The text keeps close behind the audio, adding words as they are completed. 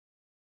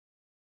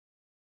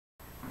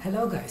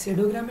Hello guys,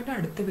 Edugram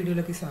video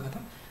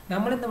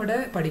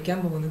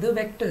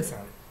vectors.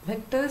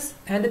 Vectors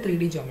and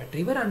 3D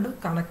geometry. We are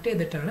connect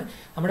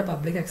our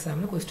public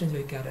exam questions.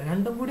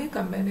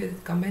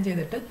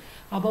 Combine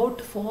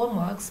about 4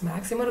 marks,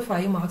 maximum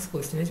 5 marks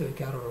questions.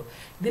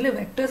 These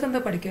vectors and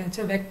the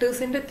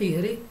vectors in the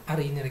theory are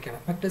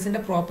vectors in the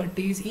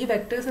properties. These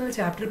vectors in the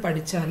chapter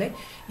this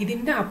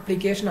is the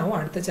application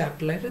of the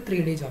chapter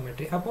 3D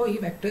geometry. So these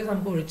vectors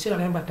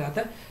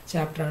are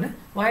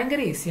chapter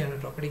easy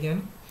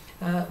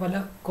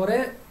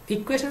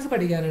equations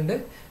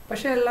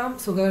പക്ഷേ എല്ലാം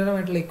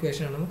സുഖകരമായിട്ടുള്ള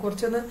equation ആണ്.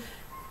 കുറച്ചൊന്ന്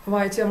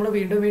വായിച്ച് നമ്മൾ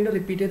വീണ്ടും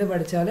repeat ചെയ്ത്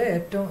പഠിച്ചാൽ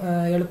ഏറ്റവും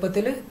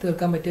എളുപ്പത്തിൽ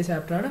തീർക്കാൻ പറ്റിയ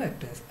ചാപ്റ്റർ ആണ്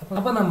വെക്ടേഴ്സ്.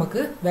 അപ്പോൾ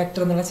നമുക്ക്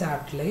വെക്ടർ എന്നുള്ള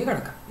ചാപ്റ്ററിലേക്ക്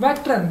കടക്കാം.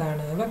 വെക്ടർ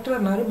എന്താണ്? വെക്ടർ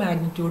എന്നാൽ ഒരു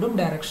മാഗ്നിറ്റ്യൂഡും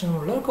ഡയറക്ഷനും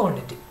ഉള്ള ഒരു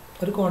ക്വാണ്ടിറ്റി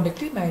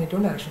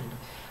മാഗ്നിറ്റ്യൂഡും ഡയറക്ഷൻ ഉണ്ട്.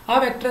 ആ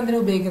വെക്ടർ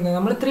എന്തിനാ ഉപയോഗിക്കുന്നത്?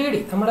 നമ്മൾ 3D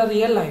നമ്മുടെ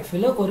റിയൽ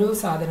ലൈഫിൽ ഒരു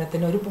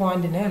സാധനത്തിന് ഒരു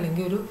പോയിന്റിനെ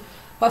അല്ലെങ്കിൽ ഒരു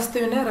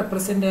വസ്തുവിനെ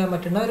റെപ്രസെന്റ് ചെയ്യാൻ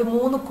പറ്റുന്ന ഒരു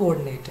 3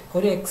 കോർഡിനേറ്റ്,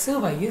 ഒരു എക്സ്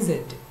വൈ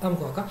സെഡ്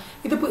നമുക്ക് നോക്കാം.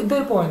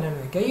 ഇതൊരു പോയിന്റ് ആണ്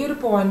വെക്കുക. ഈ ഒരു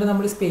പോയിന്റ്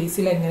നമ്മൾ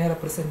സ്പേസിൽ എങ്ങനെ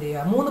റെപ്രസെന്റ്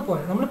ചെയ്യുക? 3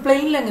 പോയിന്റ് നമ്മൾ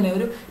പ്ലെയിനിൽ എങ്ങനെ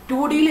ഒരു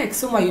 2Dയിൽ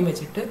എക്സും വൈയും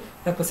വെച്ചിട്ട്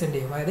റെപ്രസെന്റ്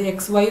ചെയ്യും. അതായത്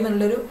എക്സ് വൈ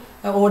എന്നുള്ളൊരു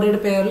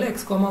ഓർഡേഡ് പെയറിൽ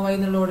എക്സ് വൈ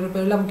എന്നുള്ള ഓർഡേഡ്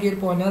പെയറിൽ നമുക്ക് ഈ ഒരു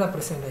പോയിന്റ്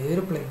റെപ്രസെന്റ് ചെയ്യും ഈ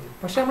ഒരു പ്ലെയിനിൽ.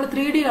 പക്ഷെ നമ്മൾ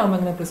 3Dയിലാവുമ്പോൾ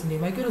എങ്ങനെ റെപ്രസെന്റ്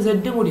ചെയ്യും? അതിൽ ഒരു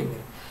സെഡും കൂടി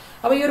വരും.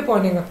 അപ്പോൾ ഈ ഒരു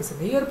പോയിന്റ്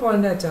റെപ്രസെന്റ് ഈ ഒരു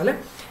പോയിന്റ് വെച്ചാൽ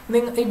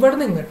ഇവിടെ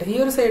നിങ്ങട്ട് ഈ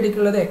ഒരു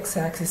സൈഡിലേക്കുള്ളത് എക്സ്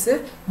ആക്സിസ്,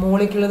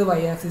 മുകളിലേക്കുള്ളത് വൈ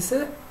ആക്സിസ്,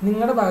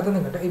 നിങ്ങളുടെ ഭാഗത്ത്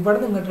നിങ്ങട്ട് ഇവിടെ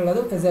നിങ്ങട്ടുള്ളത്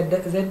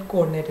സെഡ്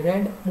കോർഡിനേറ്റ്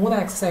 3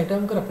 ആക്സിസ് ആയിട്ട്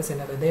നമുക്ക്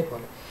റെപ്രസെന്റ് ചെയ്യാം.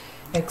 ഇതേപോലെ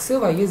എക്സ്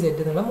വൈ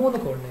സെഡ് എന്നുള്ള 3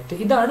 കോർഡിനേറ്റ്.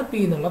 ഇതാണ്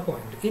പി എന്നുള്ള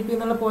പോയിന്റ്. ഈ പി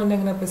എന്നുള്ള പോയിന്റ്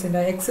എങ്ങനെ റെപ്രസെന്റ്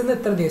ചെയ്യാം? എക്സ് എന്ന്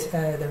എത്ര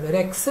ഇതുണ്ട്? ഒരു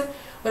എക്സ്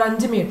ഒരു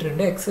 5 മീറ്റർ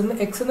ഉണ്ട്, എക്സ് എന്ന്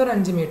ഒരു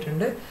 5 മീറ്റർ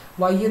ഉണ്ട്,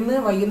 വൈ എന്ന്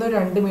ഒരു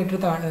 2 മീറ്റർ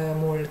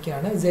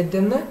മുകളിലേക്കാണ്, സെഡ്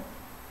എന്ന്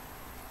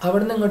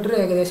അവിടെ നിന്ന് ഇങ്ങോട്ടൊരു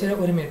ഏകദേശം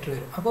 1 മീറ്റർ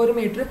വരും. അപ്പോൾ 1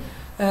 മീറ്റർ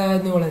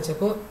നീളം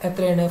വെച്ചപ്പോൾ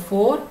എത്രയാണ്?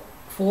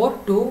 4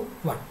 to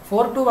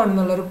 1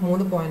 എന്നുള്ളൊരു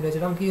 3 പോയിന്റ്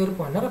വെച്ചിട്ട് നമുക്ക് ഈ ഒരു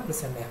പോയിന്റ്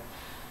റെപ്രസെന്റ് ചെയ്യാം.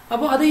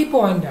 അപ്പോൾ അത് ഈ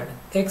പോയിന്റ് ആണ്,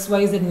 എക്സ് വൈ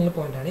സെഡ് എന്നുള്ള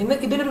പോയിന്റ് ആണ്.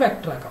 ഇതിനൊരു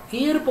വെക്ടർ ആക്കാം.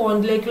 ഈ ഒരു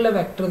പോയിന്റിലേക്കുള്ള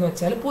വെക്ടർ എന്ന്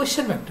വെച്ചാൽ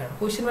പൊസിഷൻ വെക്ടർ ആണ്.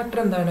 പൊസിഷൻ വെക്ടർ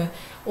എന്താണ്?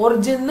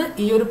 ഒറിജിന്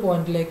ഈ ഒരു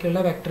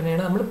പോയിന്റിലേക്കുള്ള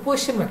വെക്ടറിനെയാണ് നമ്മൾ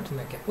പൊസിഷൻ വെക്ടർ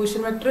എന്ന് വെക്കുക.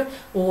 Position vector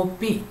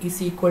OP is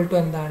equal to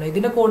എന്താണ്?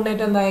 ഇതിന്റെ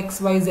കോർഡിനേറ്റ് എന്താ?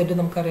 എക്സ് വൈ സെഡ്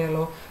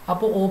നമുക്കറിയാലോ.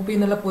 അപ്പോൾ OP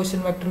എന്നുള്ള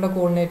പൊസിഷൻ വെക്ടറിന്റെ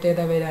കോർഡിനേറ്റ്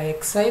ഏതാ വരിക?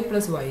 XI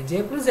 + YJ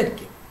 +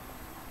 ZK.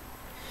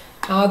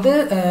 അത്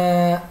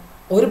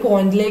ഒരു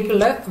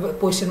പോയിന്റിലേക്കുള്ള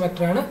പൊസിഷൻ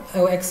വെക്ടറാണ്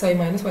XI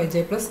 - YJ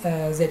 +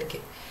 ZK.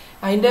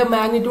 അതിന്റെ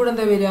മാഗ്നിറ്റ്യൂഡ്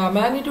എന്താ വരിക?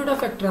 മാഗ്നിറ്റ്യൂഡ്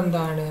ഓഫ് വെക്ടർ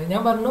എന്താണ്?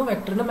 ഞാൻ പറഞ്ഞു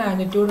വെക്ടറിന്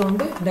മാഗ്നിറ്റ്യൂഡ്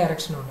ഉണ്ട്,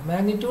 ഡയറക്ഷൻ ഉണ്ട്.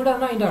 മാഗ്നിറ്റ്യൂഡ്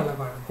ആണ് അതിന്റെ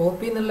അളവാണ്. OP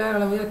എന്നുള്ള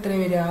അളവ് എത്ര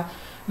വരിക?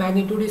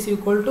 Magnitude is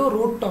equal to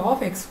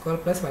 √(x²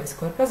 + y²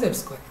 +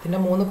 z²). ഇതിന്റെ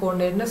 3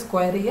 കോർഡിനേറ്റിനെ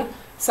സ്ക്വയർ ചെയ്യുക,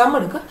 സം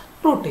എടുക്കുക,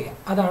 റൂട്ട് ചെയ്യുക.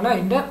 അതാണ്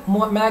അതിന്റെ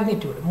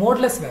മാഗ്നിറ്റ്യൂഡ്.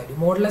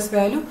 മോഡുലസ്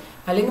വാല്യൂ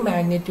അല്ലെങ്കിൽ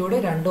മാഗ്നിറ്റ്യൂഡ്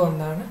രണ്ടും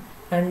ഒന്നാണ്.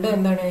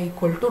 എന്താണ്?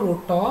 Equal to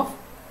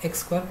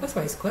 √(x² +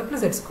 y²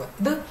 + z².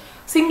 ഇത്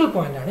സിംഗിൾ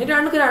പോയിന്റ് ആണ്.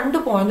 രണ്ട്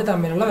പോയിന്റ്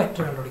തമ്മിലുള്ള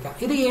വെക്ടർ കണ്ടുപിടിക്കാം.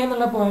 ഇത് A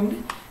എന്നുള്ള പോയിന്റ്,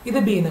 ഇത്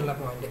B എന്നുള്ള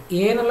പോയിന്റ്.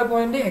 A എന്നുള്ള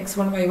point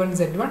x1 y1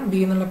 z1, B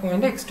എന്നുള്ള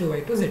പോയിന്റ് x2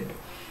 y2 z2.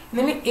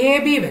 ഇതിന്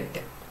AB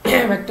വെക്ടർ.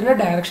 വെക്ടറിന്റെ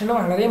ഡയറക്ഷൻ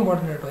വളരെ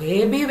ഇമ്പോർട്ടന്റ് കേട്ടോ.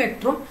 AB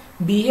വെക്ടറും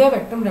BA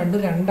വെക്ടറും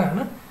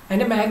രണ്ടാണ്.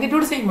 അതിന്റെ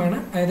മാഗ്നിറ്റ്യൂഡ് സെയിം ആണ്,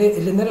 അതായത്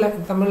ഇതിന്റെ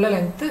തമ്മിലുള്ള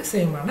ലെങ്ത്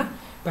സെയിം ആണ്.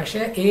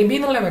 പക്ഷെ AB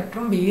എന്നുള്ള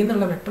വെക്ടറും B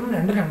എന്നുള്ള വെക്ടറും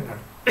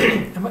രണ്ടാണ്.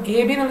 അപ്പൊ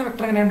AB എന്നുള്ള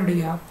വെക്ടർ എങ്ങനെ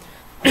കണ്ടുപിടിക്കുക?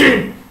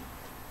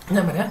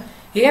 ഞാൻ പറയാം.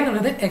 A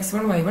എന്നുള്ളത്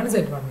x1 y1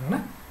 z1 ആണ്,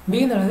 B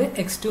എന്നുള്ളത്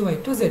x2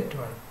 y2 z2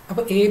 ആണ്.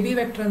 അപ്പോൾ AB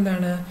വെക്ടർ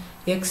എന്താണ്?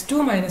 x2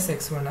 -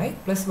 x1i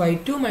 +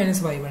 y2 -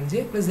 y1j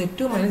 +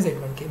 z2 -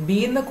 z1k. B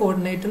എന്ന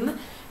കോർഡിനേറ്റ് നിന്ന്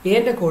A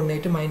ന്റെ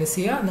കോർഡിനേറ്റ് മൈനസ്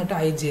ചെയ്യുക, എന്നിട്ട്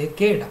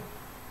ijk ഇടാം.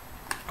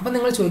 അപ്പൊ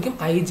നിങ്ങൾ ചോദിക്കും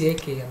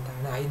ijk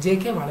എന്താണ്?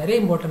 ijk വളരെ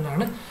ഇമ്പോർട്ടന്റ്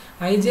ആണ്.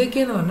 ijk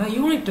എന്ന് പറഞ്ഞാൽ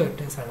യൂണിറ്റ്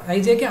വെക്ടേഴ്സ് ആണ്.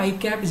 ijk i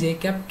cap j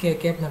cap k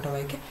cap എന്നിട്ട്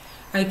yk.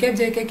 i cap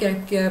j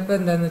cap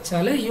എന്താന്ന്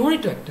വെച്ചാൽ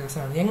യൂണിറ്റ് വെക്ടേഴ്സ്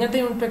ആണ്. എങ്ങനത്തെ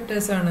യൂണിറ്റ്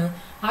വെക്ടേഴ്സ് ആണ്?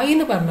 I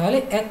എന്ന് പറഞ്ഞാൽ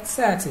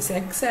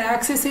എക്സ്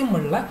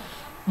ആക്സിസുമുള്ള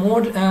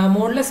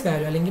മോഡുലസ്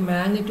വാല്യൂ അല്ലെങ്കിൽ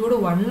മാഗ്നിറ്റ്യൂഡ്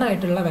 1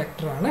 ആയിട്ടുള്ള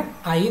വെക്ടറാണ്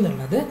I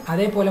എന്നുള്ളത്.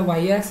 അതേപോലെ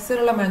y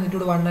ആക്സിസിലുള്ള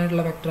മാഗ്നിറ്റ്യൂഡ് 1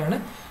 ആയിട്ടുള്ള വെക്ടറാണ്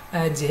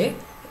J,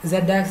 Z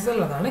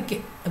ആക്സിസിലുള്ളതാണ് K.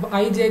 അപ്പോൾ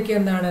I, J, K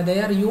എന്താണ്? They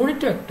are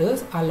unit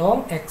vectors along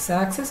x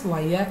axis,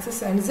 y axis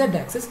and z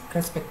axis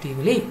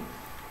respectively.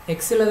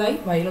 X ഉള്ളത് I,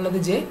 Y ഉള്ളത്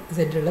J, Z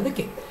ഉള്ളത്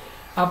K.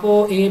 അപ്പോൾ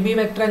AB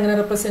വെക്ടർ എങ്ങനെ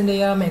റെപ്രസെന്റ്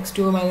ചെയ്യാം? x2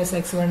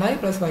 - x1i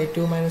 + y2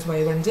 -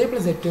 y1j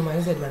 + z2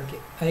 - z1k.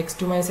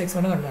 x2 -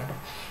 x1 കണ്ടാട്ടോ.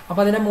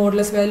 അപ്പോൾ അതിന്റെ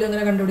modulus value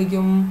എങ്ങനെ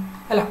കണ്ടുപിടിക്കും?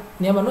 അല്ല,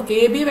 ഞാൻ പറഞ്ഞു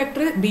AB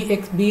വെക്ടർ B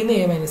ന്ന്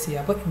A മൈനസ്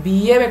ചെയ്യുക. അപ്പോൾ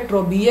BA വെക്ടർ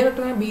B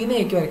ന്ന്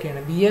Aക്ക്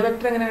വരയ്ക്കുകയാണ്. BA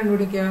വെക്ടർ എങ്ങനെ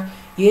കണ്ടുപിടിക്കുക?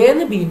 A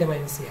ന്ന് B ന്റെ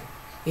മൈനസ് ചെയ്യുക.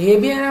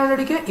 AB എങ്ങനെ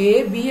കണ്ടുപിടിക്കുക?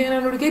 AB എങ്ങനെ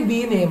കണ്ടുപിടിക്കുക? B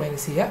ന്ന് A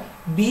മൈനസ് ചെയ്യുക.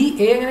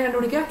 BA എങ്ങനെ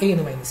കണ്ടുപിടിക്കുക? A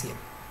ന്ന് മൈനസ് ചെയ്യുക.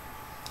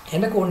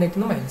 എന്റെ കോർഡിനേറ്റ്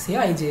നിന്ന് മൈനസ്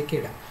ചെയ്യുക, ijk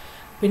ഇടുക.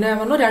 പിന്നെ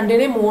പറഞ്ഞു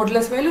രണ്ടിന്റെയും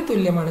മോഡുലസ് വാല്യൂ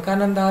തുല്യമാണ്.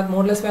 കാരണം എന്താ?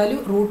 മോഡുലസ് വാല്യൂ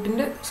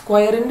റൂട്ടിന്റെ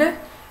സ്ക്വയറിന്റെ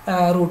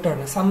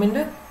റൂട്ടാണ്,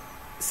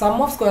 some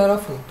of square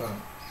of root ആണ്.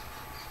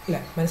 അല്ലേ,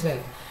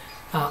 മനസ്സിലായില്ലേ?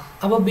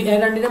 അപ്പോൾ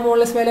രണ്ടിന്റെ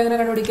മോഡുലസ് വാല്യൂ എങ്ങനെ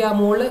കണ്ടുപിടിക്കുക?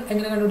 മോള്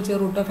എങ്ങനെ കണ്ടുപിടിക്കുക?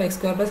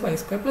 √(x² + y²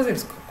 +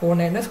 z².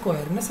 കോർഡിനേറ്റിന്റെ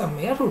സ്ക്വയറിന്റെ സം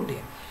ചെയ്യുക, റൂട്ട്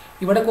ചെയ്യുക.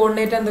 ഇവിടെ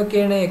കോർഡിനേറ്റ്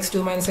എന്തൊക്കെയാണ്? x2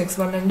 -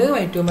 x1 ഉണ്ട്,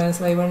 y2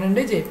 - y1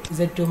 ഉണ്ട്,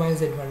 z2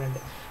 - z1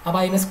 ഉണ്ട്. അപ്പോൾ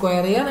അതിനെ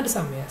സ്ക്വയർ ചെയ്യുക എന്നിട്ട്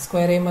സം ചെയ്യുക.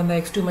 സ്ക്വയർ ചെയ്യുമ്പോൾ എന്താ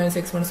x2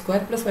 - x1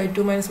 square plus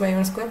y2 -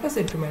 y1 square plus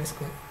z2 -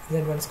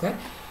 z1 square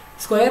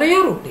square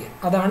ചെയ്യുക റൂട്ട് ചെയ്യുക.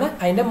 അതാണ്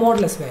അതിൻ്റെ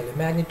modulus value.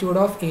 Magnitude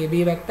of A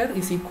B vector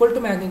is equal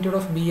to magnitude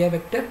of B A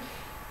vector,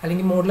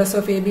 അല്ലെങ്കിൽ modulus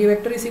of A B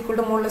vector is equal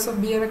to modulus of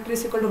B A vector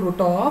is equal to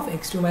root of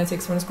x2 -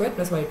 x1 square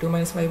plus y2 -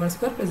 y1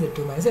 square plus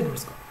z2 - z1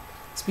 square.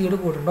 Speed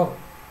കൂടുണ്ടോ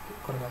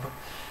കുറഞ്ഞോ?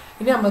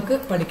 ഇനി നമുക്ക്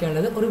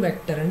പഠിക്കാനുള്ളത് ഒരു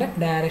വെക്ടറിൻ്റെ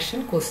direction,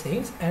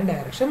 cosines and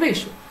direction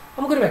ratio.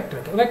 നമുക്കൊരു vector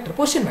ഉണ്ട്, vector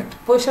position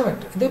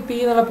vector ഇത് P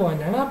എന്നുള്ള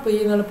പോയിന്റാണ്. ആ പി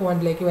എന്നുള്ള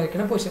പോയിന്റിലേക്ക്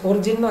വരയ്ക്കുന്ന പൊസിഷൻ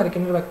ഒറിജിൻ എന്ന്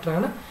വരയ്ക്കുന്ന ഒരു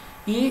വെക്ടറാണ്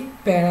ഈ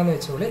പേന എന്ന്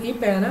വെച്ചോളൂ. ഈ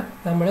പേന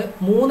നമ്മൾ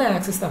 3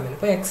 ആക്സിസ് തമ്മിൽ,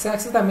 ഇപ്പോൾ എക്സ്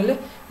ആക്സിസ് തമ്മിൽ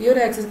ഈ ഒരു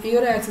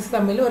ആക്സിസ്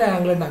തമ്മിൽ ഒരു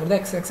ആംഗിൾ ഉണ്ടാക്കുന്നത്,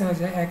 എക്സ് ആക്സിസ് എന്ന്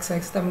വെച്ചാൽ എക്സ്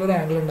ആക്സിസ് തമ്മിൽ ഒരു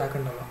ആംഗിൾ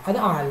ഉണ്ടാക്കണ്ടല്ലോ, അത്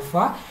ആൽഫ.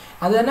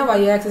 അത് തന്നെ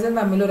വൈ ആക്സിസും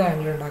തമ്മിൽ ഒരു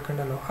ആംഗിൾ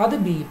ഉണ്ടാക്കണ്ടല്ലോ, അത്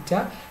ബീറ്റ.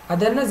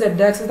 അത് തന്നെ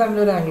സെഡ് ആക്സിസ് തമ്മിൽ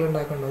ഒരു ആംഗിൾ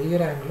ഉണ്ടാക്കണ്ടല്ലോ, ഈ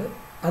ഒരു ആംഗിൾ,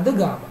 അത്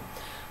ഗാമ.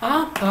 ആ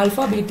ആൽഫ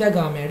ബീറ്റ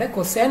ഗാമയുടെ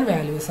കൊസൈൻ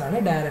വാല്യൂസ് ആണ്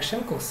ഡയറക്ഷൻ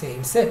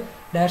കൊസൈൻസ്.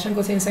 ഡയറക്ഷൻ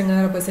കൊസൈൻസ് എങ്ങനെ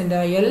റെപ്രസെന്റ്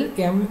ചെയ്യുക? എൽ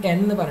എം എൻ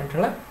എന്ന്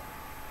പറഞ്ഞിട്ടുള്ള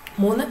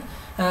 3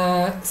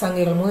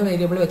 സംഖ്യകൾ, 3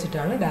 വേരിയബിൾ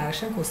വെച്ചിട്ടാണ്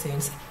ഡയറക്ഷൻ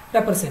കൊസൈൻസ്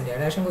റെപ്രസെന്റ്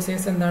ചെയ്യുക. ഡയറക്ഷൻ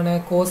കൊസൈൻസ് എന്താണ്?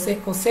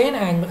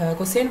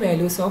 Cosine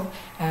values of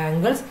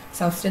angles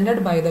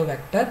സബ്സ്റ്റൻഡഡ് by the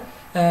vector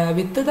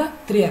with the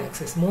 3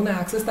 axis. 3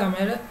 axis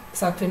തമ്മിൽ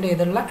സബ്സ്റ്റൻഡ്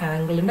ചെയ്തുള്ള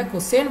ആംഗിളിന്റെ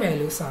കൊസൈൻ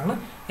വാല്യൂസ് ആണ്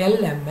എൽ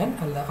എം എൻ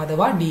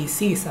അഥവാ ഡി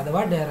സീസ്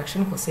അഥവാ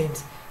ഡയറക്ഷൻ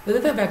കൊസൈൻസ്. ഇത്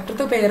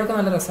വെക്ടറത്തെ പേരൊക്കെ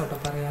നല്ല രസമാട്ടോ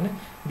പറയാൻ,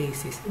 ഡി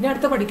സീസ്. ഇനി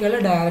അടുത്ത പഠിക്കാനുള്ള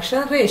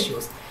ഡയറക്ഷൻ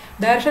റേഷ്യോസ്.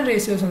 ഡയറക്ഷൻ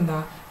റേഷ്യോസ് എന്താ?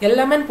 എൽ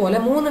എം എൻ പോലെ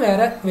 3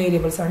 വേറെ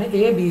വേരിയബിൾസ് ആണ്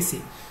എ ബി സി.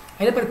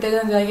 അതിന്റെ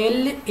പ്രത്യേകത എന്താ?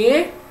 എ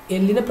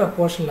എല്ലിന്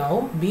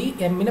പ്രപ്പോർഷനിലാവും, ബി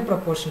എമ്മിന്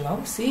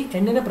പ്രപ്പോർഷനിലാവും, സി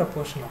എന്നിന്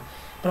പ്രപ്പോർഷനിലാവും.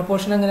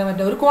 പ്രപ്പോർഷൻ അങ്ങനെ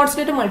മറ്റേ ഒരു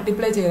കോൺസ്റ്റന്റ്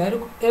മൾട്ടിപ്ലൈ ചെയ്താൽ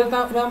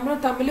നമ്മൾ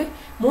തമ്മിൽ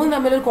 3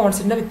 തമ്മിൽ ഒരു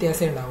കോൺസ്റ്റന്റിന്റെ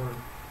വ്യത്യാസം ഉണ്ടാവുള്ളൂ.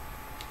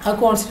 ആ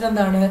കോൺസ്റ്റന്റ്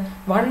എന്താണ്?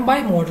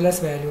 1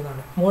 മോഡുലസ് വാല്യൂ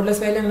എന്നാണ്.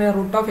 മോഡുലസ് വാല്യൂ എങ്ങനെ?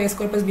 Root of A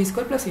square plus B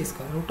square plus C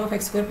square, root of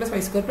X square plus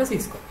Y square plus C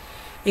square.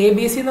 A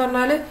B C എന്ന്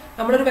പറഞ്ഞാൽ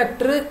നമ്മളൊരു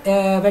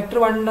vector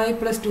 1i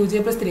plus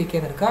 2j plus 3k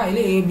എടുക്കുക. അതിൽ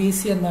A B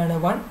C എന്താണ്?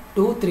 1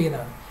 2 3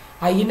 എന്നാണ്.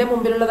 ഐന്റെ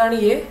മുമ്പിലുള്ളതാണ്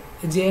A,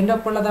 ജെന്റെ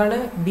ഒപ്പം ഉള്ളതാണ്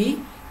ബി,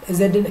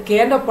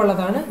 കെന്റെ ഒപ്പം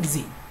ഉള്ളതാണ്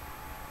സി,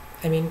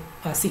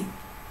 സി.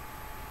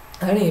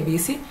 അതാണ് എ ബി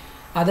സി.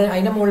 അത്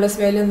അതിന്റെ മോഡുലസ്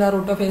വാല്യൂ എന്താ?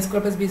 Root of A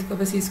square plus B square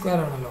plus C square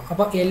ആണല്ലോ.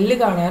 അപ്പോൾ എൽ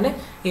കാണാൻ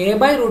A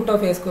by root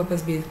of A square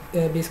plus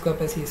B square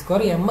plus C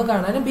square, M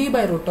കാണാൻ B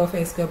by root of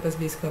A square plus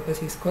B square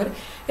plus C square,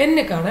 N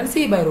കാണാൻ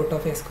C by root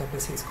of A square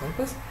plus C square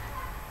plus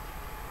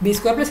B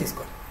square plus C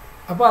square.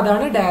 അപ്പോൾ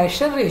അതാണ്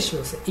direction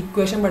ratios.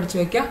 Equation പഠിച്ചു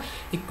വെക്കുക.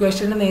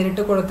 ഇക്വേഷന്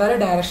നേരിട്ട് കൊടുത്താൽ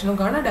ഡയറക്ഷനും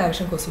കാണാം,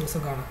 direction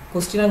കൊസൈൻസും കാണാം.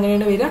 Question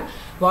അങ്ങനെയാണ് വരിക.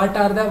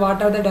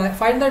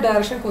 Find the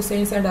direction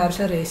cosines and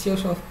direction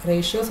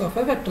ratios of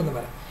A vector എന്ന്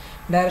പറയാം.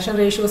 ഡയറക്ഷൻ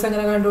റേഷ്യോസ്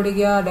എങ്ങനെ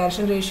കണ്ടുപിടിക്കുക?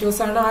 ഡയറക്ഷൻ റേഷ്യോസ്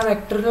ആണ് ആ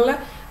വെക്ടറിലുള്ള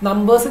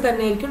നമ്പേഴ്സ്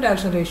തന്നെ ആയിരിക്കും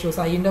ഡയറക്ഷൻ റേഷ്യോസ്.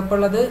 ഐന്റെ ഒപ്പം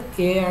ഉള്ളത്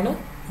എ ആണ്,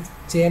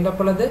 ജെന്റെ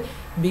ഒപ്പം ഉള്ളത്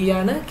ബി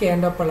ആണ്,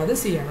 കെന്റെ ഒപ്പം ഉള്ളത്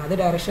സി ആണ്. അത്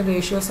ഡയറക്ഷൻ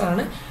റേഷ്യോസ്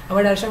ആണ്.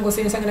 അപ്പോൾ ഡയറക്ഷൻ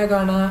കൊസൈൻസ് എങ്ങനെ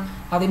കാണുക?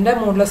 അതിന്റെ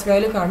മോഡുലസ്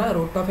വാല്യൂ കാണുക,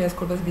 root of A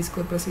square plus B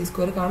square plus C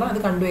square കാണുക, അത്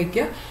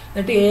കണ്ടുവയ്ക്കുക.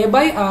 എന്നിട്ട് എ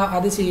ബൈ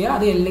അത് ചെയ്യുക,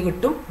 അത് എൽ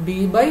കിട്ടും. ബി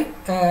ബൈ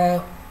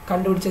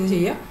കണ്ടുപിടിച്ചത്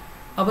ചെയ്യുക,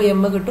 അപ്പോൾ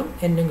എം കിട്ടും,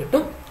 എന്നും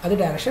കിട്ടും. അത്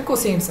ഡയറക്ഷൻ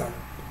കൊസൈൻസ് ആണ്.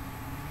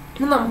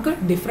 ഇനി നമുക്ക്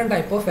ഡിഫറെന്റ്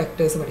ടൈപ്പ് ഓഫ്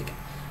വെക്ടേഴ്സ് പഠിക്കാം.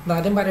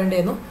 ആദ്യം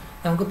പറയേണ്ടതെന്നു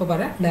നമുക്കിപ്പോൾ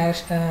പറയാം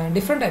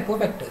ഡിഫറെന്റ് ടൈപ്പ്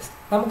ഓഫ് വെക്ടേഴ്സ്.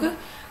 നമുക്ക്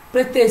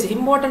പ്രത്യേകിച്ച്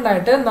ഇമ്പോർട്ടൻ്റ്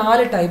ആയിട്ട്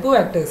 4 ടൈപ്പ്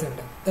വെക്ടേഴ്സ്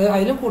ഉണ്ട്.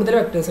 അതിലും കൂടുതൽ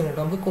വെക്ടേഴ്സ് ഉണ്ട്.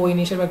 നമുക്ക് കോ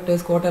ഇനീഷ്യൽ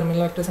വെക്ടേഴ്സ്, കോ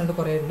ടെർമിനൽ വെക്ടേഴ്സ് ഉണ്ട്,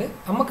 കുറേ ഉണ്ട്.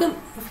 നമുക്ക്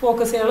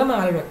ഫോക്കസ് ചെയ്യാനുള്ള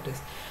 4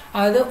 വെക്ടേഴ്സ്.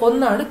 അത്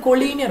ഒന്നാണ്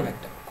കൊളീനിയർ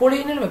വെക്ടർ.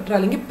 കൊളീനിയർ വെക്ടർ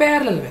അല്ലെങ്കിൽ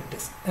പാരലൽ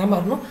വെക്ടേഴ്സ്. ഞാൻ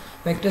പറഞ്ഞു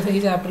വെക്ടേഴ്സ് ഈ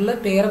ചാപ്റ്ററിൽ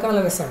പേരൊക്കെ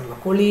നല്ല രസമാണല്ലോ.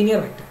 Collinear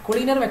vector.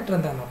 കൊളീനിയർ വെക്ടർ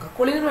എന്താണെന്ന് നോക്കാം.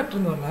 കൊളീനിയർ വെക്ടർ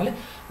എന്ന് പറഞ്ഞാൽ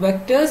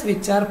vectors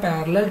which are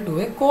parallel to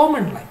A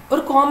common line.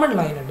 ഒരു കോമൺ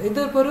ലൈൻ ഉണ്ട്.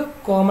 ഇതിപ്പോൾ ഒരു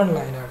കോമൺ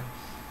ലൈനാണ്.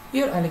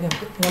 അല്ലെങ്കിൽ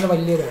നമുക്ക് ഇങ്ങനെ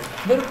വലിയൊരു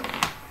വെക്ടർ,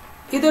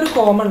 ഇതൊരു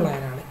കോമൺ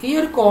ലൈനാണ്. ഈ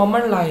ഒരു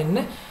കോമൺ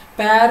ലൈനിന്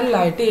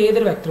പാരലായിട്ട്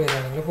ഏതൊരു വെക്ടർ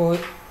വരികയാണെങ്കിലും ഇപ്പോൾ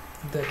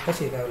ഇതൊക്കെ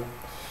ശരിയാവില്ല,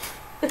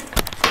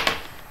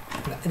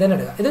 ഇതന്നെ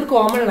എടുക്കുക. ഇതൊരു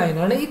കോമൺ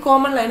ലൈനാണ്. ഈ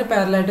കോമൺ ലൈന്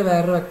പാരലായിട്ട്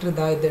വേറൊരു വെക്ടർ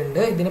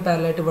ഇതുണ്ട്. ഇതിന്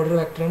പാരലായിട്ട് ഇവിടെ ഒരു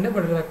വെക്ടർ ഉണ്ട്,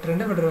 ഇവിടെ ഒരു വെക്ടർ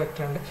ഉണ്ട്, ഇവിടെ ഒരു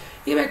വെക്ടർ ഉണ്ട്.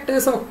 ഈ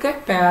വെക്ടേഴ്സ് ഒക്കെ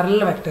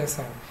പാരലൽ വെക്ടേഴ്സ്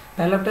ആണ്.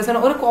 പാരലൽ വെക്ടേഴ്സ്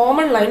ആണ്. ഒരു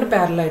കോമൺ ലൈന്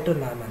പാരലായിട്ട്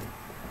ഉണ്ടാകാൻ മതി.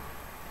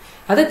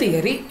 അത്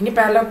തിയറി. ഇനി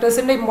പാരലൽ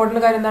വെക്ടേഴ്സിന്റെ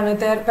ഇമ്പോർട്ടന്റ് കാര്യം എന്താണ്?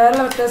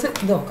 പാരലൽ വെക്ടേഴ്സ്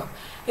ഇത് നോക്കാം.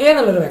 എ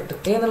എന്നുള്ളൊരു വെക്ടർ.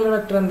 എ എന്നുള്ള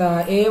വെക്ടർ എന്താ?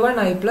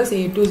 A1i plus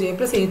A2j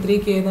plus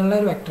A3k എന്നുള്ള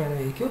ഒരു വെക്ടറാണ്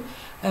ആയിരിക്കും.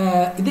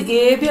 ഇത്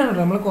എ ബി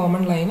ആണല്ലോ നമ്മൾ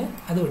കോമൺ ലൈന്,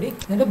 അതുകൂടി.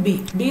 എന്നിട്ട്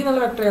ബി എന്നുള്ള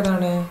വെക്ടർ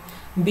ഏതാണ്?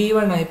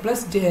 B1i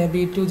plus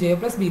B2j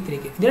plus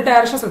B3k. ഇതിന്റെ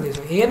ഡയറക്ഷൻ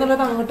ശ്രദ്ധിച്ചു. എ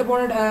എന്നുള്ളത് അങ്ങോട്ട്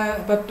പോകുന്ന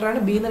വെക്ടറാണ്,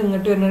 ബി എന്ന്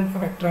ഇങ്ങോട്ട് വരുന്ന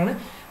വെക്ടറാണ്.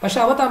 പക്ഷെ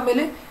അവ തമ്മിൽ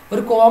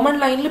ഒരു കോമൺ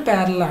ലൈനിൽ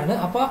പാരലാണ്.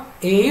 അപ്പോൾ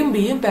എയും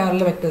ബിയും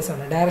പാരലൽ വെക്ടേഴ്സ്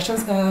ആണ്. ഡയറക്ഷൻ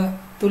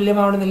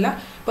തുല്യമാവണമെന്നില്ല.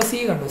 ഇപ്പൊ സി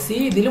കണ്ടു, സി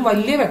ഇതിലും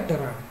വലിയ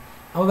വെക്ടറാണ്.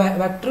 അപ്പോൾ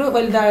വെക്ടർ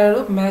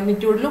വലുതായാലും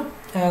മാഗ്നിറ്റ്യൂഡിലും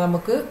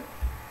നമുക്ക്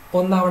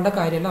ഒന്നാവേണ്ട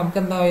കാര്യമല്ല. നമുക്ക്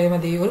എന്തായാൽ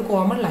മതി? ഒരു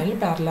കോമൺ ലൈനിൽ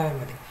പാരലായാൽ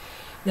മതി.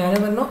 ഞാൻ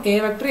പറഞ്ഞു A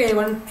vector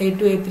A1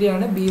 A2 A3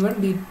 ആണ്,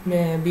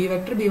 B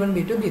vector B1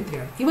 B2 B3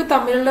 ആണ്. ഇവ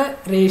തമ്മിലുള്ള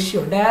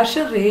റേഷ്യോ,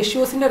 ഡയറക്ഷൻ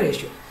റേഷ്യോസിന്റെ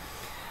റേഷ്യോ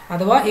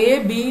അഥവാ എ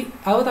ബി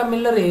അവ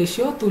തമ്മിലുള്ള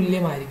റേഷ്യോ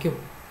തുല്യമായിരിക്കും.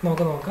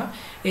 നമുക്ക് നോക്കാം.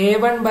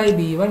 A1 by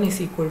B1 is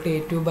equal to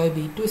A2 by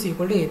B2 is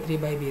equal to A3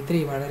 by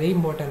B3. വളരെ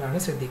ഇമ്പോർട്ടൻ്റ് ആണ്,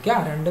 ശ്രദ്ധിക്കുക.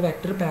 2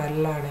 വെക്ടർ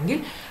പാരലൽ ആണെങ്കിൽ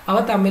അവ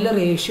തമ്മിൽ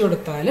റേഷ്യോ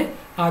എടുത്താൽ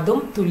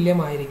അതും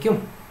തുല്യമായിരിക്കും.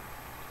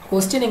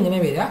 ക്വസ്റ്റ്യൻ ഇങ്ങനെ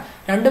വരിക,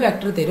 രണ്ട്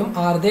വെക്ടർ തരും,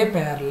 ആർ ദേ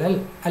പാരലൽ,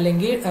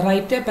 അല്ലെങ്കിൽ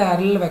write a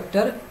parallel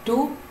vector to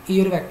ഈ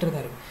ഒരു വെക്ടർ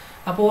തരും.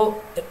 അപ്പോൾ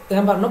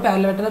ഞാൻ പറഞ്ഞു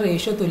പാരലൽ വെക്ടറിന്റെ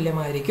റേഷ്യോ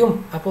തുല്യമായിരിക്കും.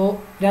 അപ്പോൾ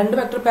രണ്ട്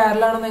വെക്ടർ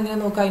പാരലൽ ആണെന്ന് എങ്ങനെ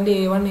നോക്കാം? അതിന്റെ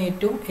A1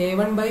 A2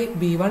 A1 by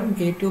B1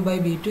 A2 by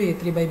B2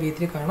 A3 by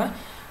B3 കാണാം.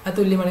 അത്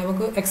തുല്യമാണ്.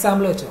 നമുക്ക്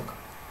എക്സാമ്പിൾ വെച്ച് നോക്കാം.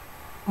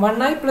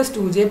 1i plus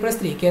 2j plus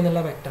 3k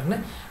എന്നുള്ള വെക്ടറിന്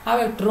ആ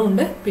വെക്ടറും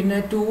ഉണ്ട്, പിന്നെ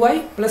 2i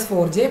plus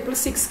 4j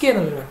plus 6k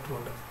എന്നുള്ളൊരു വെക്ടറും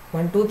ഉണ്ട്.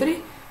 1 2 3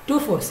 2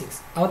 4 6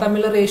 അവ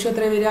തമ്മിലുള്ള റേഷ്യോ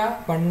എത്ര വരിക?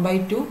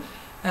 1/2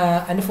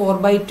 ആൻഡ്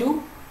 4/2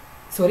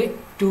 സോറി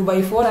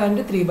 2/4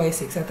 ആൻഡ്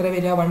 3/6 എത്ര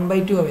വരിക?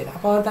 1/2 വരിക.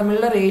 അപ്പോൾ അവർ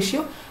തമ്മിലുള്ള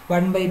റേഷ്യോ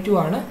 1/2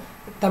 ആണ്,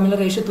 തമ്മിലുള്ള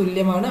റേഷ്യോ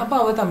തുല്യമാണ്. അപ്പോൾ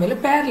അവ തമ്മിൽ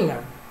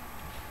പാരലാണ്.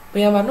 അപ്പോൾ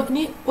ഞാൻ പറഞ്ഞു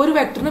ഇനി ഒരു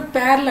വെക്ടറിന്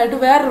പാരലായിട്ട്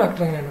വേറൊരു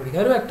വെക്ടർ എങ്ങനെ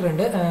കണ്ടുപിടിക്കുക? ഒരു വെക്ടർ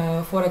ഉണ്ട്,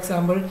 for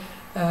example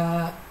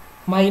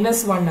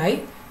 -1i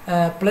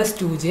plus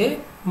 2j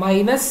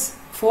minus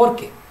 4k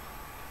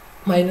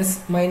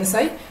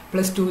 -i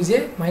plus 2j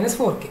minus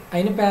 4k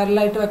അതിന്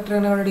പാരലായിട്ട് വെക്ടർ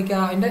എങ്ങനെ കണ്ടുപിടിക്കുക?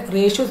 അതിന്റെ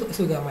റേഷ്യോ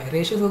സുഖമായി.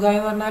 റേഷ്യോ സുഖമായി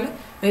എന്ന് പറഞ്ഞാൽ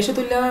റേഷ്യോ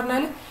തുല്യം എന്ന്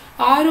പറഞ്ഞാൽ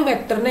ആ ഒരു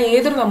വെക്ടറിനെ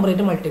ഏതൊരു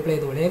നമ്പറായിട്ട് മൾട്ടിപ്ലൈ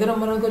ചെയ്തോളൂ. ഏതൊരു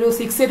നമ്പർ നമുക്ക് ഒരു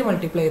 6 ആയിട്ട്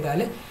മൾട്ടിപ്ലൈ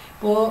ചെയ്താൽ,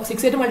 ഇപ്പോൾ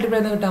 6 ആയിട്ട് മൾട്ടിപ്ലൈ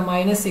ചെയ്താൽ കിട്ടാം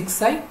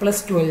 -6i plus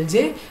 12j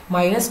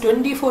minus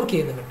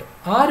 24k എന്ന് കിട്ടും.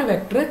 ആ ഒരു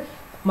വെക്ടർ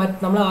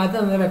നമ്മൾ ആദ്യം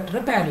തന്ന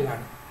വെക്ടറിന്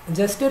പാരലാണ്.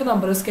 ജസ്റ്റ് ഒരു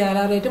നമ്പർ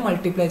സ്കാലറായിട്ട്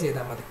മൾട്ടിപ്ലൈ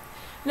ചെയ്താൽ മതി.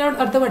 ഇനി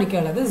അടുത്ത്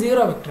പഠിക്കാനുള്ളത്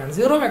സീറോ വെക്ടറാണ്.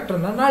 സീറോ വെക്ടർ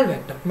എന്നാൽ നൾ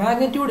വെക്ടർ.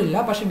 മാഗ്നിറ്റ്യൂഡ് ഇല്ല,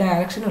 പക്ഷേ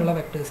ഡയറക്ഷൻ ഉള്ള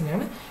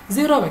വെക്ടേഴ്സിനെയാണ്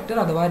സീറോ വെക്ടർ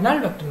അഥവാ നൾ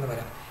വെക്ടർ എന്ന്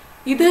പറയാം.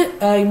 ഇത്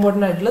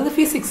ഇമ്പോർട്ടൻ്റ് ആയിട്ടുള്ളത്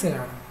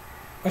ഫിസിക്സിലാണ്,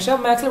 പക്ഷെ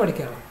മാത്സിൽ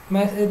പഠിക്കാറുണ്ട്.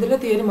 ഇതിലെ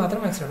തിയറി മാത്രം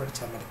മാത്സിൽ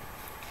പഠിച്ചാൽ മതി.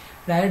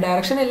 അതായത്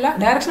ഡയറക്ഷൻ ഇല്ല,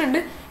 ഡയറക്ഷൻ ഉണ്ട്,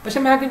 പക്ഷെ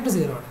മാഗ്നിറ്റ്യൂഡ്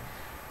സീറോ ആണ്.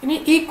 ഇനി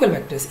ഈക്വൽ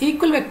വെക്ടേഴ്സ്.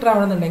 ഈക്വൽ വെക്ടർ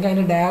ആവണമെന്നുണ്ടെങ്കിൽ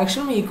അതിന്റെ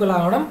ഡയറക്ഷനും ഈക്വൽ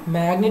ആവണം,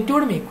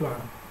 മാഗ്നിറ്റ്യൂഡും ഈക്വൽ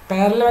ആണ്.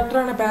 പാരലൽ വെക്ടർ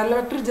ആണ്, parallel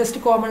vector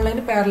just common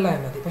line parallel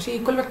ആയാൽ മതി. പക്ഷെ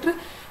ഈക്വൽ വെക്ടർ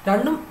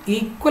രണ്ടും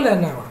ഈക്വൽ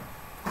തന്നെ ആവണം.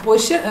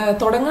 പൊസിഷൻ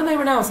തുടങ്ങുന്ന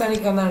ഇവിടെ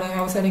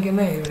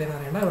അവസാനിക്കുന്ന ഇവിടെ എന്ന്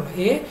പറയുന്നത്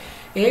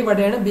എ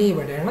ഇവിടെയാണ്, ബി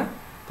ഇവിടെയാണ്.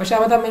 പക്ഷെ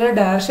അവ തമ്മിൽ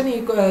ഡയറക്ഷൻ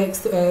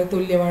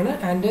തുല്യമാണ്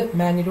ആൻഡ്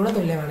മാഗ്നിറ്റ്യൂഡ്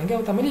തുല്യമാണെങ്കിൽ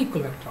അവ തമ്മിൽ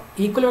ഈക്വൽ വെക്ടർ ആവും.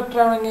 ഈക്വൽ വെക്ടർ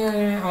ആണെങ്കിൽ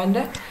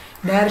അതിന്റെ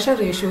ഡയറക്ഷൻ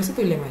റേഷ്യോസ്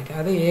തുല്യമായിരിക്കും.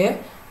 അത് എ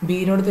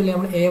ബിനോട്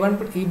തുല്യമാണ്, A1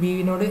 ഈ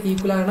ബിനോട്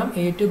ഈക്വൽ ആകണം,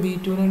 A2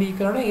 B2നോട്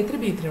ഈക്വൽ ആവണം, A3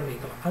 B3നോട്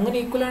ഈക്വൽ. അങ്ങനെ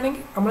ഈക്വൽ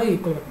ആണെങ്കിൽ നമ്മൾ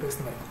ഈക്വൽ വെക്ടേഴ്സ്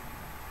എന്ന് പറയും.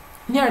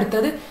 ഇനി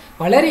അടുത്തത്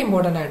വളരെ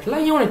ഇമ്പോർട്ടൻ്റ് ആയിട്ടുള്ള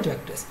യൂണിറ്റ്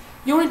വെക്ടേഴ്സ്.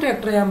 യൂണിറ്റ്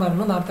വെക്ടർ ഞാൻ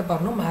നേരത്തെ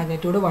പറഞ്ഞു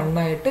മാഗ്നിറ്റ്യൂഡ് 1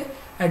 ആയിട്ട്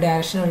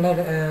ഡയറക്ഷനുള്ള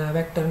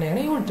വെക്ടറിനെയാണ്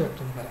യൂണിറ്റ്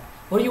വെക്ടർ എന്ന് പറയാം.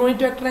 ഒരു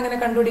യൂണിറ്റ് വെക്ടർ എങ്ങനെ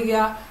കണ്ടുപിടിക്കുക?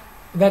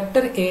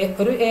 വെക്ടർ എ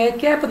ഒരു എ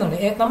ക്യാപ്പ് എന്നാണ്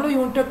നമ്മൾ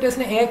യൂണിറ്റ്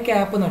വെക്ടേഴ്സിനെ എ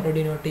ക്യാപ്പ് എന്നാണ്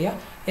ഡിനോട്ട്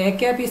ചെയ്യുക. A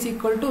cap is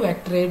equal to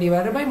vector A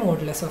divide by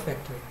modulus of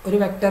vector. ഒരു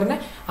വെക്ടറിനെ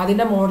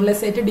അതിന്റെ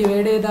മോഡുലസ് ആയിട്ട്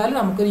ഡിവൈഡ് ചെയ്താൽ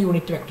നമുക്കൊരു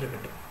യൂണിറ്റ് വെക്ടർ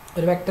കിട്ടും.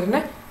 ഒരു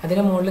വെക്ടറിനെ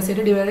അതിന്റെ മോഡുലസ്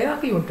ആയിട്ട് ഡിവൈഡ് ചെയ്താൽ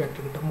നമുക്ക് യൂണിറ്റ്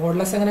വെക്ടർ കിട്ടും.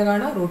 മോഡുലസ് എങ്ങനെ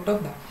കാണാം? റൂട്ട്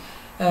ഓഫ്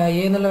എ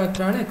എന്നുള്ള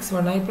വെക്ടറാണ്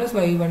x1i plus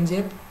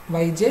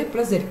y1j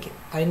plus zk.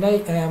 അതിന്റെ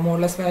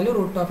modulus value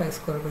root of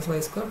x² plus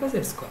y² plus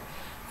z².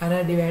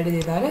 അങ്ങനെ ഡിവൈഡ്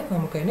ചെയ്താൽ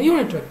നമുക്ക് അതിന്റെ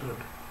യൂണിറ്റ് വെക്ടർ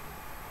കിട്ടും.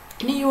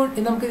 ഇനി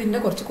നമുക്ക്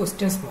ഇതിന്റെ കുറച്ച്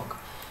ക്വസ്റ്റ്യൻസ്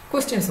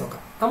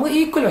നോക്കാം. നമുക്ക്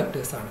ഈക്വൽ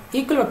വെക്ടേഴ്സ് ആണ്.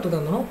 ഈക്വൽ വെക്ടർ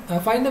തന്നു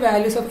find the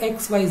values of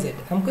x, y, z.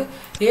 നമുക്ക്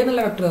എ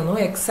എന്നുള്ള വെക്ടർ തന്നു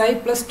xi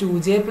plus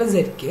 2j plus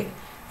zk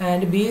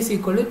and b is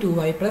equal to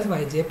 2i plus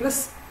yj plus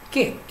k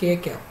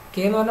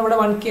എന്ന് പറഞ്ഞാൽ ഇവിടെ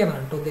 1k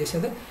എന്നാണ് കേട്ടോ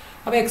ഉദ്ദേശിച്ചത്.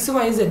 അപ്പോൾ x,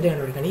 y, z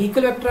കണ്ടുപിടിക്കണം.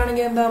 ഈക്വൽ വെക്ടർ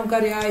ആണെങ്കിൽ എന്താ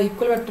നമുക്കറിയാം?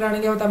 ഈക്വൽ വെക്ടർ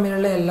ആണെങ്കിൽ അവ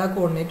തമ്മിലുള്ള എല്ലാ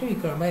കോർഡിനേറ്റും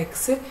ഈക്വൽ ആകും. x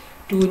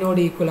 2നോട്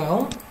ഈക്വൽ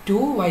ആവും,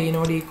 2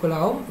 y-നോട് ഈക്വൽ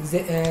ആവും,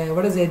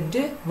 ഇവിടെ z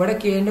ഇവിടെ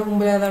kന്റെ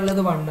മുമ്പിൽ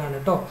ഏതാണുള്ളത് 1 ആണ്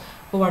കേട്ടോ.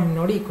 അപ്പോൾ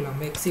 1നോട് ഈക്വൽ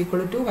ആവും. x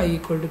equal to y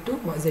equal to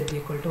 2 z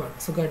equal to 1.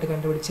 സുഖമായിട്ട്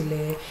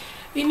കണ്ടുപിടിച്ചില്ലേ?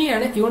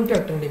 ഇനിയാണ് യൂണിറ്റ്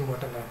വെക്ടറിന്റെ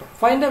ഇമ്പോർട്ടൻ്റ് ആട്ടോ.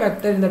 Find A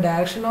vector in the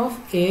direction of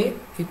a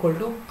equal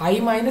to i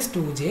minus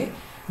 2j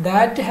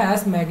that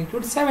has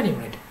magnitude 7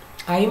 unit.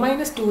 i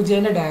minus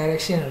 2jന്റെ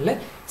ഡയറക്ഷനിൽ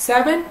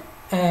 7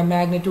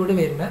 magnitude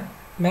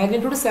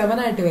 7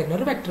 ആയിട്ട് വരുന്ന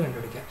ഒരു vector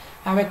കണ്ടുപിടിക്കുക.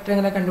 ആ വെക്ടർ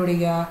എങ്ങനെ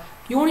കണ്ടുപിടിക്കുക?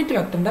 യൂണിറ്റ്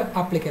വെക്ടറിന്റെ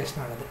ആപ്ലിക്കേഷൻ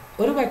ആണത്.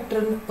 ഒരു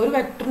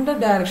വെക്ടറിന്റെ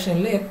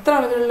ഡയറക്ഷനിൽ എത്ര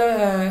അളവിലുള്ള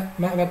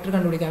വെക്ടർ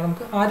കണ്ടുപിടിക്കാൻ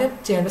നമുക്ക് ആദ്യം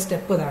ചെയ്യേണ്ട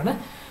സ്റ്റെപ്പ് ഇതാണ്.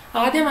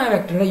 ആദ്യം ആ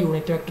വെക്ടറിന്റെ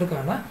യൂണിറ്റ് വെക്ടർ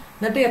കാണാം,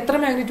 എന്നിട്ട് എത്ര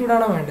മാഗ്നിറ്റ്യൂഡ്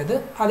ആണോ വേണ്ടത്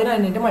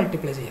അതിനായിട്ട്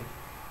മൾട്ടിപ്ലൈ ചെയ്യാം.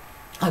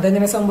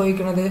 അതെങ്ങനെ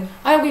സംഭവിക്കുന്നത്?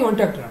 അത് നമുക്ക്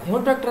യൂണിറ്റ് വെക്ടർ ആണ്.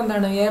 യൂണിറ്റ് വെക്ടർ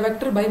എന്താണ്? A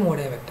vector by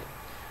mode A vector.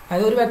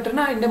 അതായത് ഒരു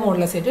വെക്ടറിനെ അതിന്റെ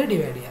മോഡുലസ് ആയിട്ട്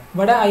ഡിവൈഡ് ചെയ്യാം.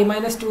 ഇവിടെ i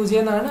minus 2j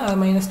എന്നാണ്. i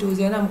minus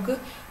 2j നമുക്ക്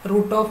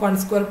റൂട്ട് ഓഫ്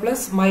 1²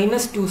 plus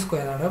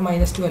 -2² ആണ്.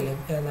 -2 അല്ലേ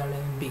എന്നാണ്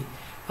b.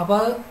 അപ്പോൾ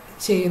അത്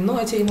ചെയ്യുന്നു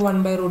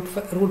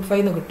 1/√5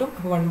 എന്ന് കിട്ടും.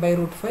 അപ്പോൾ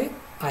 1/√5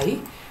 i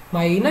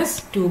minus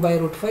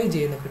 2/√5j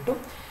എന്ന് കിട്ടും.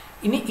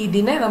 ഇനി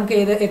ഇതിനെ നമുക്ക്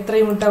എത്ര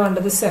യൂണിറ്റാണ്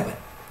വേണ്ടത്? 7.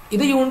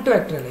 ഇത് യൂണിറ്റ്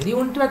വെക്ടർ അല്ലേ? ഇത്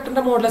യൂണിറ്റ്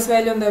വെക്ടറിന്റെ മോഡുലസ്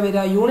വാല്യൂ എന്താ വരിക?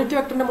 യൂണിറ്റ്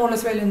വെക്ടറിന്റെ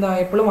മോഡുലസ് വാല്യൂ എന്താ?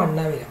 എപ്പോഴും 1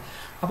 ആ വരിക.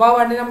 അപ്പോൾ ആ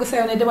 1 നമുക്ക്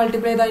 7 ആയിട്ട്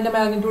മൾട്ടിപ്ലൈ ചെയ്താൽ അതിന്റെ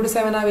മാഗ്നിറ്റ്യൂഡ്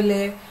 7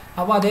 ആവില്ലേ?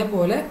 അപ്പോൾ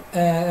അതേപോലെ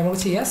നമുക്ക്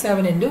ചെയ്യാം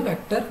 7 into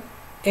vector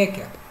A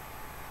cap.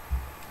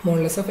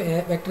 Modulus of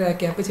vector A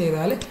cap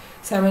ചെയ്താൽ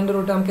 7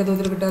 റൂട്ട് നമുക്ക്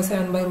എത്ര കിട്ടുക?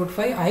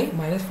 7/√5 i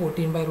minus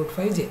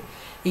 14/√5j.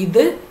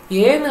 ഇത്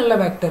എ എന്നുള്ള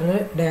വെക്ടറിന്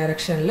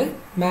ഡയറക്ഷനിൽ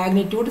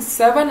മാഗ്നിറ്റ്യൂഡ്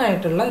 7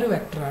 ആയിട്ടുള്ള ഒരു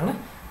വെക്ടറാണ്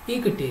ഈ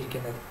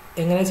കിട്ടിയിരിക്കുന്നത്.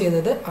 എങ്ങനെ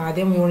ചെയ്തത്?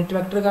 ആദ്യം യൂണിറ്റ്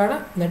വെക്ടർ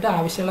കാണാം, എന്നിട്ട്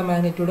ആവശ്യമുള്ള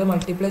മാഗ്നിറ്റ്യൂഡ്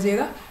മൾട്ടിപ്ലൈ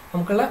ചെയ്താൽ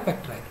നമുക്കുള്ള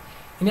വെക്ടറായി.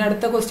 ഇനി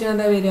അടുത്ത ക്വസ്റ്റ്യൻ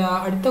എന്താ വരിക?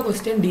 അടുത്ത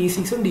ക്വസ്റ്റ്യൻ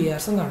D6ഉം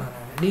DRസും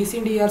കാണാനാണ്. കാണാം. ഡി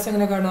സിയും ഡി ആർസ്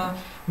എങ്ങനെ കാണാം?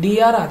 ഡി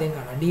ആർ ആദ്യം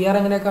കാണാം. ഡി ആർ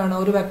എങ്ങനെ കാണാം?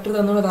 ഒരു വെക്ടർ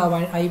തന്നു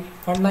 1i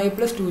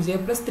 + 2j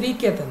 +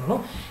 3k തന്നു.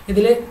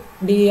 ഇതിൽ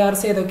ഡി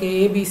ആർസ് ഏതൊക്കെ?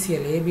 എ ബി സി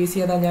അല്ലേ? എ ബി സി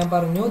ഏതാ ഞാൻ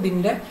പറഞ്ഞു.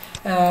 ഇതിന്റെ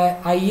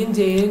ഐയും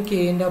ജെയും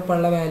കെന്റെ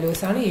ഒപ്പമുള്ള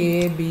വാല്യൂസ് ആണ് എ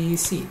ബി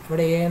സി.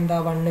 ഇവിടെ എ എന്താ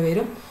 1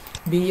 വരും,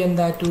 ബി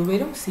എന്താ 2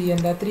 വരും, സി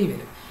എന്താ 3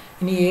 വരും.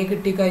 ഇനി എ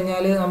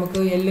കിട്ടിക്കഴിഞ്ഞാൽ നമുക്ക്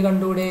എൽ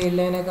കണ്ടുകൂടെ?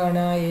 എല്ലിനെ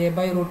കാണാം a/√a²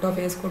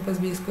 +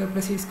 b² +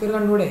 c²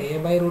 കണ്ടുകൂടെ?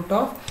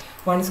 a/√1²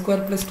 +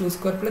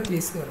 2² +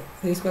 3².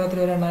 3² എത്ര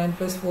വരും? 9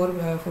 + 4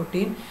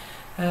 14.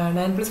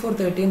 9 + 4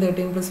 13,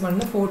 13 +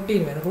 1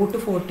 14 വരും.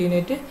 √14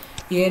 ആയിട്ട്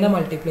എനെ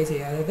മൾട്ടിപ്ലൈ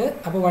ചെയ്യുക. അതായത്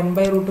അപ്പോൾ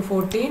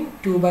 1/√14,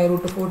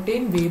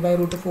 2/√14,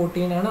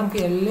 b/√14 ആണ് നമുക്ക്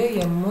L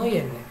M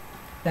N.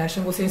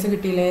 Direction questions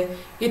കിട്ടിയില്ലേ?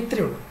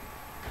 ഇത്രയേ ഉള്ളൂ.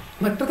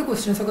 മറ്റൊരു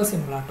ക്വസ്റ്റ്യൻസ് ഒക്കെ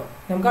സിമ്പിൾ ആട്ടോ.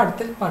 നമുക്ക്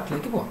അടുത്ത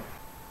പാർട്ടിലേക്ക് പോവാം.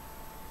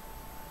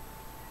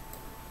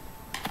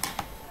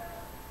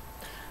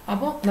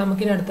 അപ്പോൾ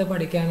നമുക്കിനി അടുത്ത്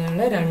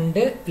പഠിക്കാനുള്ള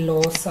 2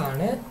 ലോസ്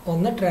ആണ്.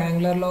 ഒന്ന്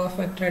ട്രയാങ്കുലർ ലോ ഓഫ്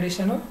വെക്ടർ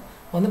അഡിഷനും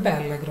ഒന്ന്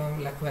parallelogram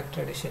vector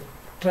addition.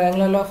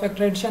 Triangular law of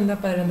vector addition എന്താ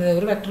പറയുന്നത്?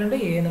 ഒരു വെക്ടർ ഉണ്ട്,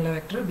 എ എന്നുള്ള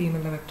വെക്ടർ, ബി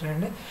എന്നുള്ള വെക്ടർ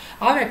ഉണ്ട്.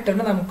 ആ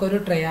വെക്ടറിന് നമുക്കൊരു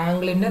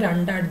ട്രയാങ്കിളിന്റെ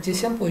 2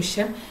 അഡ്ജസന്റ്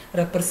പൊസിഷൻ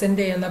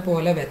റെപ്രസെന്റ് ചെയ്യുന്ന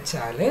പോലെ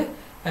വെച്ചാൽ,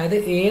 അതായത്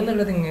എ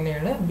എന്നുള്ളത്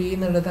ഇങ്ങനെയാണ്, ബി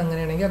എന്നുള്ളത്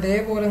അങ്ങനെയാണെങ്കിൽ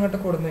അതേപോലെ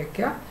ഇങ്ങോട്ട് കൊടുന്ന്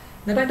വെക്കുക.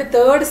 എന്നിട്ട് അതിന്റെ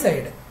third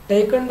side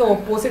take in the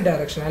opposite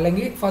direction.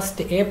 അല്ലെങ്കിൽ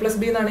ഫസ്റ്റ് a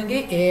 + b എന്നാണെങ്കിൽ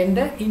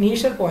എന്റെ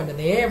ഇനീഷ്യൽ പോയിന്റ്,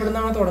 എ എവിടെ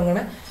നിന്നാണോ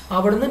തുടങ്ങണത്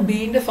അവിടുന്ന്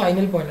ബിന്റെ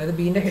ഫൈനൽ പോയിന്റ്, അത്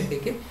ബിന്റെ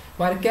ഹെഡിലേക്ക്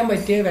വരയ്ക്കാൻ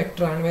പറ്റിയ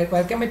വെക്ടറാണ്,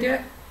 വരയ്ക്കാൻ പറ്റിയ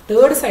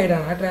തേർഡ്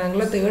സൈഡാണ്. ആ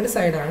ട്രയാങ്കിളിലെ തേർഡ്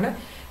സൈഡാണ്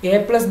a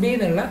 + b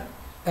എന്നുള്ള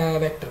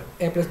വെക്ടർ.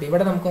 a + b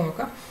ഇവിടെ നമുക്ക്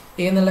നോക്കാം.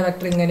 എ എന്നുള്ള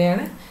വെക്ടർ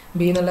ഇങ്ങനെയാണ്,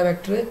 ബി എന്നുള്ള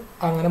വെക്ടർ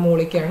അങ്ങനെ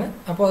മൂളിക്കാണ്.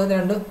 അപ്പോൾ അത്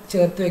രണ്ടും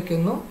ചേർത്ത്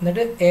വെക്കുന്നു.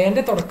 എന്നിട്ട്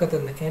എന്റെ തുടക്കത്തിൽ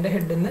നിന്ന്, എന്റെ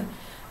ഹെഡിൽ നിന്ന്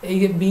ഈ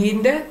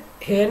ബിന്റെ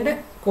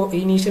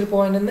ഇനീഷ്യൽ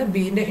പോയിന്റ് നിന്ന്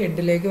ബിന്റെ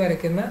ഹെഡിലേക്ക്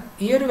വരയ്ക്കുന്ന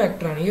ഈ ഒരു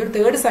വെക്ടറാണ്, ഈ ഒരു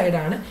തേർഡ്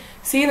സൈഡാണ്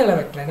സി എന്നുള്ള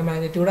വെക്ടർ. അതിന്റെ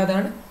മാഗ്നിറ്റ്യൂഡ്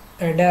അതാണ്,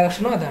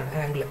 ഡയറക്ഷനും അതാണ്,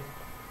 ആംഗിൾ.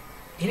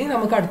 ഇനി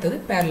നമുക്ക് അടുത്തത്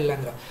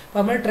പാരലലോഗ്രാം. അപ്പൊ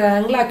നമ്മൾ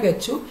ട്രയാങ്കിൾ ആക്കി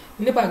വെച്ചു.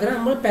 ഇതിന് പകരം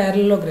നമ്മൾ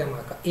പാരലലോഗ്രാം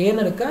ആക്കാം.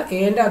 എന്ന് എടുക്കുക,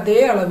 എന്റെ അതേ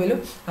അളവിലും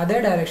അതേ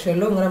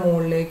ഡയറക്ഷനിലും ഇങ്ങനെ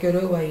മുകളിലേക്ക്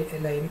ഒരു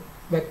ലൈൻ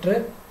വെക്ടർ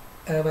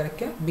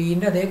വരയ്ക്കുക,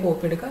 ബിന്റെ അതേ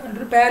കോപ്പി എടുക്കുക,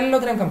 എന്നിട്ട്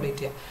പാരലലോഗ്രാം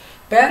കംപ്ലീറ്റ് ചെയ്യുക.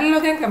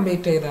 പാരലലോഗ്രാം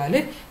കംപ്ലീറ്റ് ചെയ്താൽ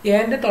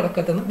എന്റെ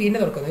തുടക്കത്തിൽ നിന്ന് ബിന്റെ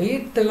തുടക്കത്തിൽ ഈ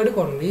തേർഡ്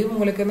കോർണർ, ഈ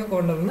മൂലക്കുന്ന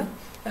കോർണറിന്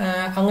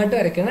അങ്ങോട്ട്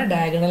വരയ്ക്കുന്ന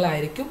ഡയഗണൽ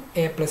ആയിരിക്കും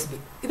a + b.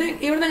 ഇത്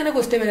ഇവിടെ എങ്ങനെ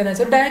ക്വസ്റ്റ്യൻ വരുന്നത്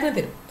വെച്ചാൽ ഡയഗണൽ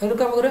തരും.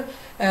 നമുക്കൊരു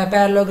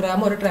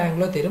പാരലോഗ്രാമോ ഒരു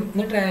ട്രയാങ്കിളോ തരും.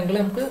 ഈ ട്രയാങ്കിൾ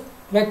നമുക്ക്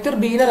വെക്ടർ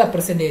ബിനെ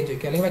റെപ്രസെന്റ് ചെയ്യാൻ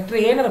ചോദിക്കും, അല്ലെങ്കിൽ വെക്ടർ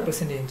എനെ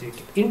റെപ്രസെന്റ് ചെയ്യാൻ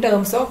ചോദിക്കും in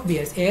terms of B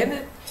and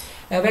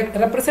A.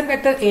 Represent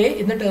vector A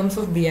in terms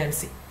of B and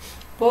C.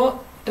 ഇപ്പോൾ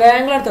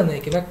ട്രയാങ്കിൾ ആണ്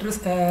തന്നിരിക്കും,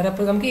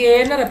 വെക്ടർ നമുക്ക്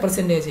എനെ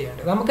റെപ്രസെന്റ്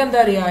ചെയ്യേണ്ടത്. നമുക്ക് എന്താ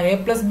അറിയാം? a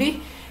 + b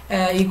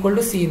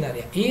 = c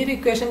എന്നറിയാം. ഈ ഒരു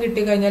ഇക്വേഷൻ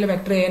കിട്ടിക്കഴിഞ്ഞാൽ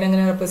വെക്ടർ എനെ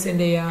എങ്ങനെ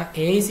റെപ്രസെന്റ് ചെയ്യുക?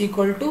 a =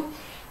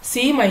 c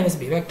 -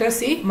 b, vector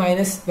c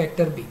minus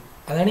vector b.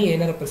 അതാണ്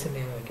എനെ റെപ്രസെന്റ്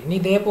ചെയ്യാൻ നോക്കി. ഇനി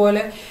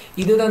ഇതേപോലെ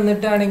ഇത്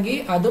തന്നിട്ടാണെങ്കിൽ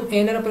അതും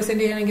എനെ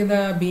റെപ്രസെന്റ് ചെയ്യണമെങ്കിൽ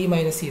എന്താ? b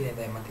 - c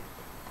എഴുതിയാൽ മതി.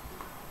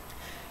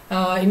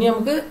 ഇനി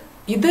നമുക്ക്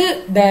ഇത്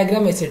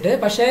ഡയഗ്രാം വെച്ചിട്ട്,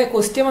 പക്ഷേ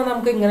ക്വസ്റ്റ്യൻ വന്നാൽ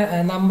നമുക്ക് ഇങ്ങനെ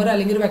നമ്പർ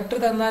അല്ലെങ്കിൽ ഒരു വെക്ടർ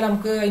തന്നാൽ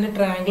നമുക്ക് അതിന്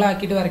ട്രയാങ്കിൾ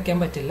ആക്കിയിട്ട് വരയ്ക്കാൻ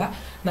പറ്റില്ല.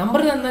 നമ്പർ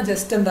തന്നാൽ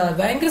ജസ്റ്റ് എന്താ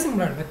ഭയങ്കര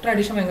സിമ്പിളാണ്. വെക്ടർ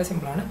അഡീഷൻ ഭയങ്കര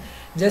സിമ്പിളാണ്.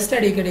 ജസ്റ്റ്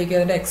അടിക്കടിക്ക്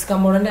അതിന്റെ x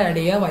കമ്പോണന്റ് ആഡ്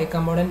ചെയ്യുക, y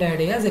കമ്പോണന്റ് ആഡ്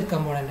ചെയ്യുക, z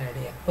കമ്പോണന്റ് ആഡ്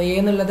ചെയ്യുക. അപ്പോൾ a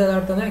എന്നുള്ളത്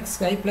അതോടൊപ്പം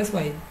xy +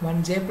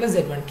 y1j +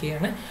 z1k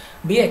ആണ്.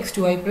 b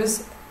x2y +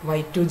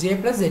 y2j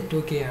 +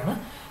 z2k ആണ്.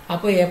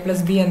 അപ്പോൾ a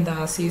 + b എന്താ?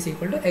 c =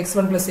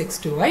 x1 +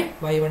 x2y,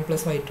 y1 +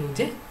 y2j,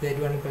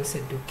 z1 +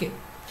 z2k.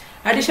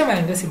 Addition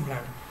ഭയങ്കര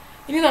സിമ്പിളാണ്.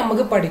 ഇനി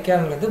നമുക്ക്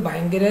പഠിക്കാനുള്ളത്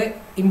ഭയങ്കര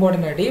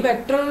ഇമ്പോർട്ടൻ്റ് ആയിട്ട്, ഈ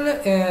വെക്ടർ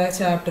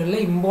ചാപ്റ്ററിൽ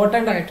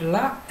ഇമ്പോർട്ടൻ്റ് ആയിട്ടുള്ള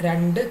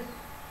രണ്ട്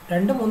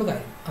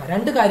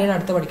കാര്യമാണ്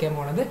അടുത്ത് പഠിക്കാൻ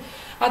പോകുന്നത്.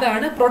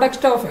 അതാണ്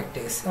പ്രൊഡക്റ്റ് ഓഫ്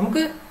വെക്ടേഴ്സ്.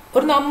 നമുക്ക്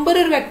ഒരു നമ്പർ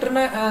ഒരു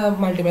വെക്ടറിനെ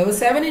മൾട്ടിപ്ലൈ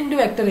 7 ×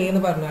 വെക്ടർ എ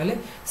എന്ന് പറഞ്ഞാൽ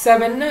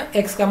 7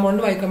 x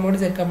component, y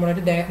component, z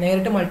component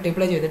നേരിട്ട്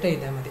മൾട്ടിപ്ലൈ ചെയ്തിട്ട്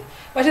എഴുതാൻ മതി.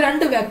 പക്ഷെ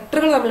രണ്ട്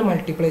വെക്ടറുകൾ തമ്മിൽ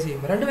മൾട്ടിപ്ലൈ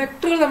ചെയ്യുമ്പോൾ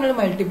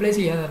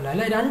ചെയ്യാന്ന് പറഞ്ഞാൽ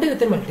 2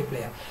 വിധത്തിൽ മൾട്ടിപ്ലൈ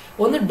ചെയ്യാം.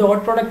 ഒന്ന്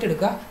ഡോട്ട് പ്രോഡക്റ്റ്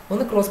എടുക്കുക,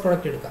 ഒന്ന് ക്രോസ്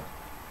പ്രോഡക്റ്റ് എടുക്കുക.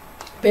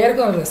 പേർക്ക്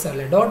നല്ല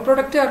രസമല്ലേ? ഡോട്ട്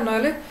പ്രോഡക്റ്റ്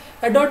പറഞ്ഞാൽ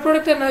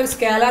ഒരു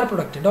scalar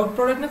product. Dot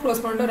പ്രോഡക്റ്റിന്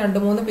cross product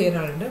 2-3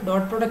 പേരുകളുണ്ട്.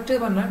 ഡോട്ട് പ്രോഡക്റ്റ്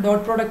പറഞ്ഞാൽ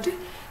ഡോട്ട് പ്രോഡക്റ്റ്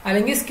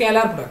അല്ലെങ്കിൽ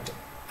സ്കാലാർ പ്രൊഡക്റ്റ്.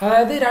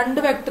 അതായത്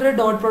 2 വെക്ടർ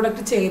ഡോട്ട്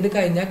പ്രോഡക്റ്റ് ചെയ്ത്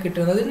കഴിഞ്ഞാൽ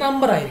കിട്ടുന്നത് ഒരു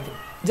നമ്പർ ആയിരിക്കും.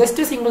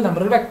 ജസ്റ്റ് സിംഗിൾ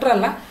നമ്പർ, ഒരു വെക്ടർ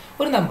അല്ല,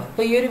 ഒരു നമ്പർ.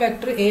 ഇപ്പോൾ ഈ ഒരു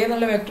വെക്ടർ എ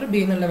എന്നുള്ള വെക്ടർ, ബി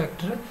എന്നുള്ള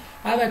വെക്ടർ,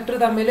 ആ വെക്ടർ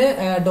തമ്മിൽ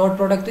ഡോട്ട്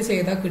പ്രോഡക്റ്റ്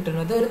ചെയ്താൽ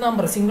കിട്ടുന്നത് ഒരു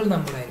നമ്പർ, സിംഗിൾ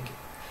നമ്പർ ആയിരിക്കും.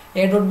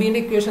 a.b ന്റെ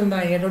ഇക്വേഷൻ എന്താ?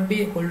 a.b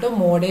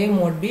 = mod a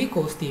mod b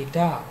cos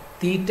θ.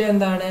 തീറ്റ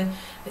എന്താണ്?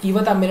 ഇവ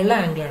തമ്മിലുള്ള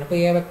ആംഗിൾ ആണ്. ഇപ്പൊ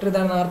എ വെക്ടർ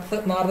ഇതാണ്,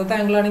 നേരത്തെ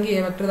ആംഗിൾ ആണെങ്കിൽ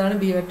എ വെക്ടർ ഇതാണ്,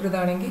 ബി വെക്ടർ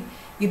ഇതാണെങ്കിൽ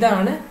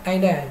ഇതാണ്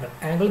അതിന്റെ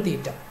ആംഗിൾ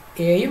തീറ്റ.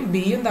 എയും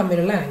ബിയും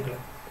തമ്മിലുള്ള ആംഗിൾ.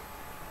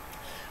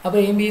 അപ്പൊ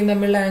എയും ബിയും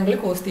തമ്മിലുള്ള ആംഗിൾ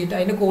കോസ് തീറ്റ.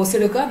 അതിന്റെ കോസ്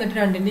എടുക്കുക, എന്നിട്ട്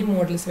രണ്ടിന്റെയും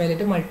മോഡൽസ്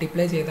വാല്യൂ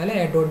മൾട്ടിപ്ലൈ ചെയ്താൽ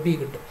a.b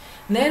കിട്ടും.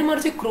 നേരെ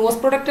മറിച്ച് ക്രോസ്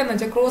പ്രൊഡക്റ്റ് എന്ന്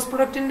വെച്ചാൽ ക്രോസ്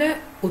പ്രൊഡക്റ്റിന്റെ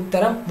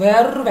ഉത്തരം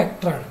വേറൊരു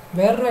വെക്ടറാണ്.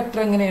 വേറൊരു വെക്ടർ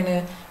എങ്ങനെയാണ്?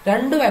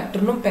 2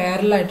 വെക്ടറിനും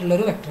പാരലൽ ആയിട്ടുള്ള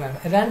ഒരു വെക്ടറാണ്.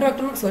 2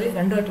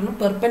 വെക്ടറിനും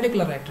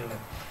പെർപെൻഡിക്കുലർ ആയിട്ടുള്ളത്.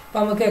 അപ്പൊ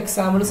നമുക്ക്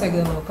എക്സാമ്പിൾ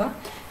സഹിതം നോക്കാം.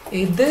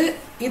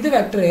 ഇത്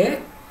വെക്ടർ എ,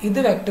 ഇത്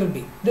വെക്ടർ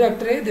ബി, ഇത്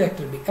വെക്ടർ എ, ഇത്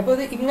വെക്ടർ ബി. അപ്പോൾ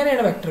ഇത്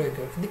ഇങ്ങനെയാണ് വെക്ടർ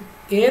വയ്ക്കുക.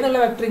 എ എന്നുള്ള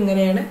വെക്ടർ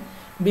ഇങ്ങനെയാണ്,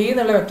 ബി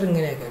എന്നുള്ള വെക്ടർ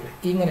ഇങ്ങനെ ആയിക്കോട്ടെ,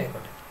 ഇങ്ങനെ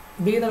ആയിക്കോട്ടെ.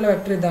 ബി എന്നുള്ള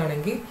വെക്ടർ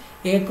ഇതാണെങ്കിൽ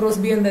എ ക്രോസ്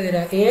ബി എന്താ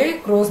തരാ എ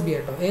ക്രോസ് ബി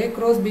കേട്ടോ. എ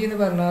ക്രോസ് ബി എന്ന്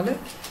പറഞ്ഞാൽ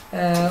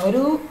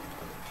ഒരു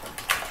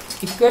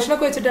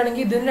ഇക്വേഷനൊക്കെ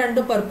വെച്ചിട്ടാണെങ്കിൽ ഇതിന്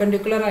രണ്ടും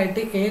പെർപെൻഡിക്കുലർ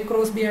ആയിട്ട് എ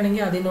ക്രോസ് ബി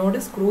ആണെങ്കിൽ അതിനോട്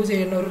സ്ക്രൂ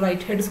ചെയ്യുന്ന ഒരു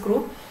റൈറ്റ് ഹെഡ്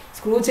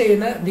സ്ക്രൂ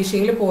ചെയ്യുന്ന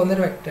ദിശയിൽ പോകുന്ന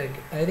ഒരു വെക്ടർ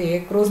ആയിരിക്കും. അതായത് എ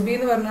ക്രോസ് ബി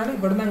എന്ന് പറഞ്ഞാൽ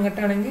ഇവിടുന്ന്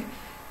അങ്ങോട്ടാണെങ്കിൽ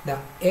ഇതാ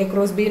എ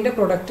ക്രോസ് ബിന്റെ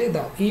പ്രൊഡക്റ്റ്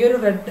ഇതാ ഈ ഒരു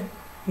റെഡ്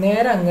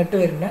നേരെ അങ്ങോട്ട്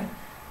വരുന്ന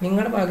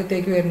നിങ്ങളുടെ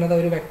ഭാഗത്തേക്ക് വരുന്നത്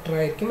ഒരു വെക്ടർ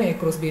ആയിരിക്കും എ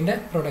ക്രോസ് ബിന്റെ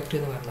പ്രൊഡക്റ്റ്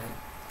എന്ന് പറഞ്ഞാൽ.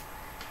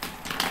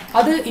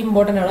 അത്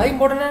ഇമ്പോർട്ടൻ്റ് ആണ്.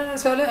 ഇമ്പോർട്ടൻ്റ് എന്ന്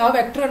വെച്ചാൽ ആ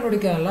വെക്ടർ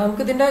കണ്ടുപിടിക്കാനല്ല,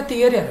 നമുക്ക് ഇതിന്റെ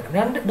തിയറി അറിയാം.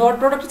 രണ്ട് ഡോട്ട്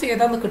പ്രോഡക്റ്റ്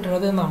ചെയ്താൽ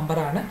കിട്ടുന്നത്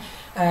നമ്പറാണ്.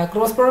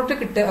 ക്രോസ്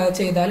പ്രോഡക്റ്റ്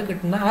ചെയ്താൽ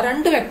കിട്ടുന്ന ആ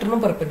രണ്ട് വെക്ടറിനും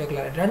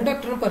പെർപെൻഡിക്കുലർ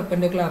ആയിട്ട്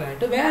പെർപെൻഡിക്കുലർ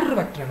ആയിട്ട് വേറൊരു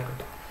വെക്ടറാണ്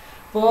കിട്ടുക.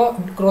 അപ്പോൾ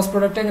ക്രോസ്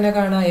പ്രോഡക്റ്റ് എങ്ങനെ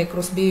കാണാം? A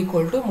cross B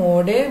equal to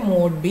mode A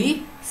mode B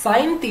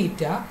sine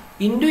theta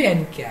into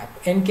N cap.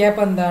 N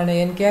cap എന്താണ്?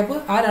 എൻ ക്യാപ്പ്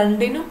ആ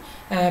രണ്ടിനും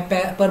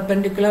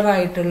പെർപെൻഡിക്കുലർ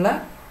ആയിട്ടുള്ള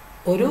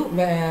ഒരു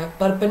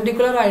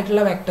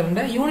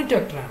വെക്ടറിന്റെ യൂണിറ്റ്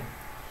വെക്ടറാണ്.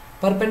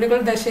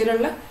 പെർപെൻഡിക്കുലർ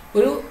ദശയിലുള്ള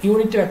ഒരു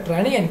യൂണിറ്റ്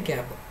വെക്ടറാണ് എൻ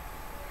ക്യാപ്പ്.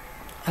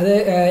 അത്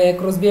എ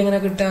ക്രോസ് ബി എങ്ങനെ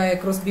കിട്ടുക? A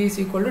cross B is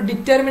equal to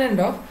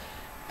determinant of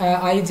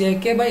I J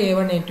K by A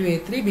one A to A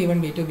three B one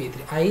B to B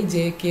three. I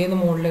J K എന്ന്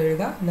മുകളിൽ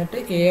എഴുതുക, എന്നിട്ട്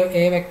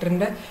A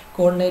വെക്ടറിന്റെ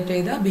coordinate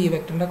ചെയ്താൽ B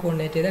വെക്ടറിന്റെ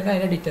coordinate ചെയ്തിട്ട്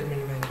അതിന്റെ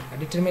determinant value എടുക്കുക.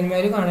 ഡിറ്റർമിനന്റ്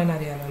വാല്യൂ കാണാൻ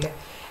അറിയാമല്ലോ അല്ലെ?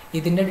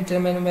 ഇതിന്റെ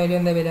ഡിറ്റർമിനന്റ് വാല്യൂ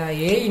എന്താ വരിക?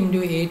 A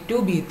into A to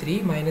B three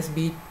minus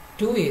B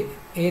to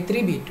A three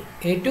B to,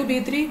 A to B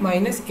three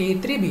minus A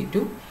three B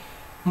to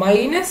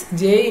minus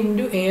J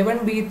into A one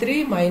B three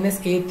minus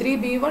A three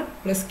B one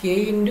plus K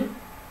into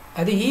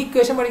അത് ഈ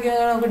equation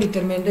പഠിക്കുന്നതാണ് നമുക്ക്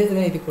determinant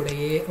എഴുതിക്കൂടെ?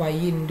 A Y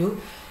into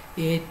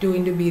A two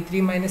into B three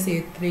minus A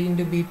three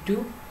into B to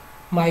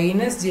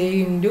minus J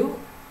into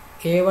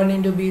A one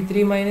into B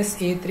three minus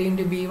A three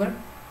into B one.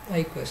 ആ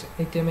equation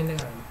determinant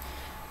കാണുന്നു.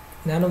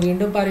 ഞാൻ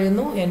വീണ്ടും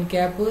പറയുന്നു, N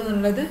cap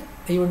എന്നുള്ളത്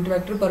unit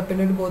vector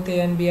perpendicular both A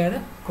and B ആണ്.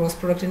 Cross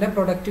പ്രൊഡക്റ്റിന്റെ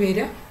product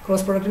വരിക,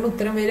 cross പ്രൊഡക്റ്റിന്റെ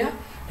ഉത്തരം വരിക,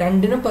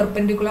 രണ്ടിനും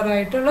പെർപെൻഡിക്കുലർ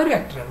ആയിട്ടുള്ള ഒരു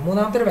വെക്ടറാണ്.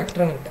 മൂന്നാമത്തെ ഒരു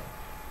വെക്ടറാണ് കിട്ടുക.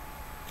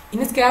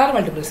 ഇനി സ്കാലർ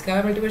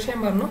മൾട്ടിപ്ലിക്കേഷൻ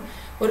ഞാൻ പറഞ്ഞു.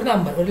 ഒരു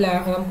നമ്പർ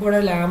നമുക്ക് ഇവിടെ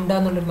ലാംഡ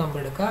എന്നുള്ളൊരു നമ്പർ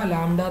എടുക്കുക.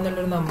 ലാംഡ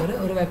എന്നുള്ളൊരു നമ്പർ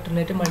ഒരു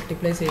വെക്ടറിനായിട്ട്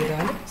മൾട്ടിപ്ലൈ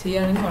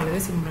ചെയ്യുകയാണെങ്കിൽ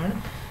വളരെ സിമ്പിളാണ്.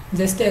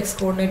 ജസ്റ്റ് എക്സ്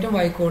കോർഡിനേറ്റും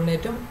വൈ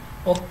കോർഡിനേറ്റും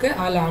ഒക്കെ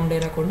ആ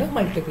ലാംഡേനെ കൊണ്ട്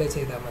മൾട്ടിപ്ലൈ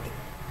ചെയ്താൽ മതി.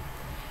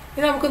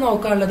 ഇനി നമുക്ക്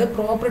നോക്കാനുള്ളത്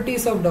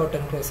properties of dot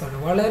and cross ആണ്.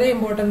 വളരെ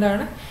ഇമ്പോർട്ടൻ്റ്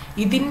ആണ്.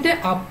 ഇതിന്റെ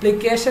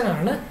അപ്ലിക്കേഷൻ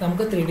ആണ്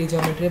നമുക്ക് 3D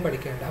ജോമെട്രി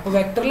പഠിക്കേണ്ടത്. അപ്പോൾ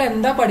വെക്ടറിൽ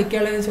എന്താ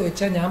പഠിക്കാനുള്ളതെന്ന്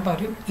ചോദിച്ചാൽ ഞാൻ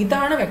പറയും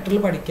ഇതാണ് വെക്ടറിൽ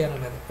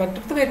പഠിക്കാനുള്ളത്.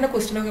 വെക്ടറിൽ വരുന്ന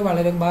ക്വസ്റ്റ്യനൊക്കെ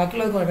വളരെ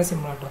ബാക്കിയുള്ളത് വളരെ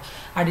സിമ്പിൾ ആട്ടോ.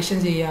 അഡിഷൻ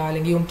ചെയ്യുക,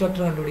 അല്ലെങ്കിൽ യൂണിറ്റ്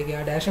വെക്ടർ കണ്ടുപിടിക്കുക,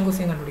 ഡാഷൻ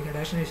ക്വസ്റ്റ്യൻ കണ്ടുപിടിക്കുക,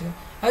 ഡാഷൻ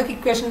അതൊക്കെ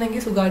ഇക്വേഷൻ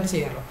ഉണ്ടെങ്കിൽ സുഖമായിട്ട്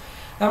ചെയ്യാമല്ലോ.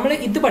 നമ്മൾ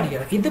ഇത്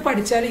പഠിക്കണം. ഇത്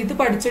പഠിച്ചാൽ ഇത്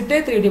പഠിച്ചിട്ടേ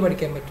 3D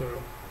പഠിക്കാൻ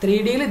പറ്റുള്ളൂ.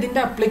 3Dയിൽ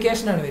ഇതിന്റെ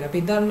അപ്ലിക്കേഷൻ ആണ് വരിക.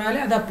 അപ്പോൾ ഇത് പറഞ്ഞാൽ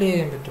അത് അപ്ലൈ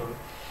ചെയ്യാൻ പറ്റുള്ളൂ.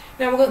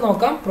 നമുക്ക്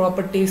നോക്കാം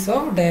properties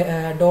of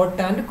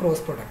dot and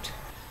cross product.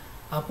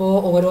 അപ്പോൾ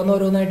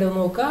ഓരോന്നായിട്ട്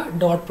നോക്കുക.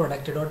 Dot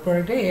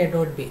product A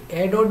dot B.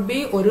 A dot B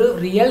ഒരു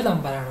റിയൽ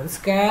നമ്പറാണ്, ഒരു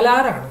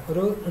സ്കാലാർ ആണ്,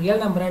 ഒരു റിയൽ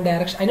നമ്പറാണ്.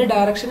 അതിന്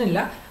ഡയറക്ഷൻ ഇല്ല,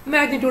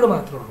 മാഗ്നിറ്റ്യൂഡ്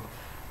മാത്രമേ ഉള്ളൂ.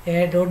 എ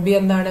ഡോട്ട് ബി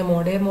എന്താണ്?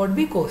 Mode A mode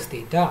B cos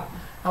theta.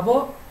 അപ്പോൾ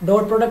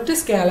ഡോട്ട് പ്രൊഡക്റ്റ്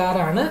സ്കാലാർ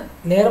ആണ്.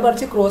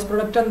 നേർമറിച്ച് ക്രോസ്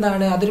പ്രൊഡക്റ്റ്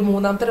എന്താണ്? അതൊരു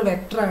മൂന്നാമത്തെ ഒരു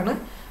വെക്ടറാണ്.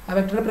 ആ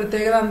വെക്ടറിന്റെ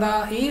പ്രത്യേകത എന്താ?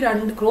 ഈ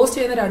ക്രോസ്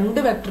ചെയ്യുന്ന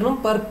രണ്ട് വെക്ടറിനും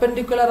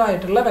പെർപെൻഡിക്കുലർ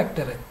ആയിട്ടുള്ള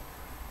വെക്ടർ.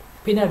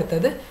 പിന്നെ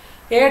അടുത്തത്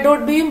എ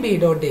ഡോട്ട് ബിയും ബി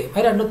ഡോട്ട് ഡിയും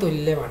അത് രണ്ടും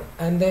തുല്യമാണ്.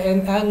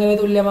 അങ്ങനെ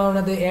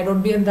തുല്യമാവുന്നത്? എ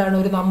ഡോട്ട് ബി എന്താണ്?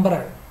 ഒരു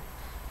നമ്പറാണ്.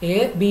 എ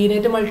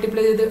ബിനായിട്ട്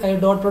മൾട്ടിപ്ലൈ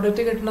ചെയ്ത് ഡോട്ട്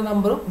പ്രൊഡക്റ്റ് കിട്ടുന്ന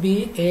നമ്പറും ബി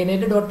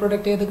എനായിട്ട് ഡോട്ട്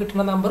പ്രൊഡക്റ്റ് ചെയ്ത്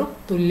കിട്ടുന്ന നമ്പറും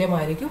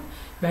തുല്യമായിരിക്കും.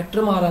 വെക്ടർ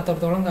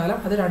മാറാത്തടത്തോളം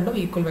കാലം അത് രണ്ടും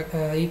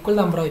ഈക്വൽ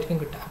നമ്പർ ആയിരിക്കും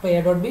കിട്ടുക. അപ്പോൾ A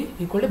dot B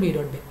equal to B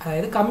dot B,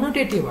 അതായത്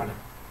കമ്മ്യൂട്ടേറ്റീവ് ആണ്.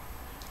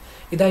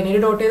 ഇത്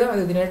അതിനായിട്ട് ഡോട്ട് ചെയ്താൽ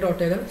അത് ഇതിനായിട്ട് ഡോട്ട്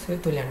ചെയ്താൽ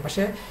തുല്യമാണ്.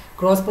 പക്ഷേ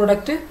ക്രോസ്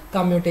പ്രൊഡക്റ്റ്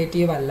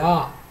കമ്മ്യൂട്ടേറ്റീവ് അല്ല.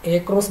 എ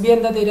ക്രോസ് ബി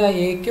എന്താ തരിക?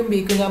 എക്കും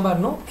ബിക്കും ഞാൻ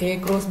പറഞ്ഞു എ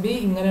ക്രോസ് ബി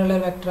ഇങ്ങനെയുള്ള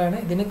ഒരു വെക്ടറാണ്.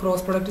 ഇതിന്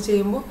ക്രോസ് പ്രൊഡക്റ്റ്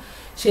ചെയ്യുമ്പോൾ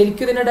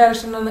ശരിക്കും ഇതിന്റെ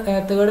ഡയറക്ഷൻ,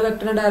 തേർഡ്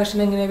വെക്ടറിന്റെ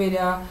ഡയറക്ഷൻ എങ്ങനെ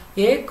വരിക?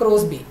 എ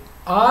ക്രോസ് ബി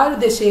ആ ഒരു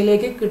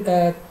ദിശയിലേക്ക്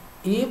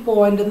ഈ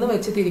പോയിന്റിൽ നിന്ന്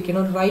വെച്ച് തിരിക്കുന്ന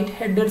ഒരു റൈറ്റ്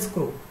ഹെഡഡ്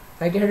സ്ക്രൂ.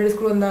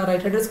 എന്താ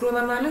റൈറ്റ് ഹെഡഡ് സ്ക്രൂ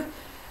എന്ന് പറഞ്ഞാൽ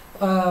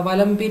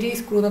വലംപിരി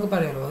സ്ക്രൂ എന്നൊക്കെ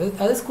പറയാമല്ലോ.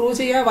 അത് സ്ക്രൂ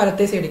ചെയ്യുക,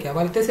 വലത്തെ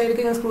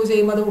സൈഡിലേക്ക് ഇങ്ങനെ സ്ക്രൂ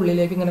ചെയ്യുമ്പോൾ അത്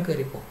ഉള്ളിലേക്ക് ഇങ്ങനെ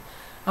കയറിപ്പോകും.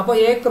 അപ്പോൾ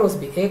എ ക്രോസ്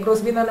ബി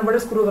എന്ന് പറഞ്ഞാൽ ഇവിടെ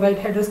സ്ക്രൂ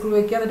റൈറ്റ് ഹെഡ് സ്ക്രൂ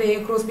വെക്കുക, എന്നിട്ട് എ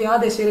ക്രോസ് ബി ആ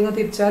ദിശയിൽ ഇങ്ങനെ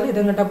തിരിച്ചാൽ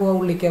ഇതെങ്ങോട്ടാ പോവുക?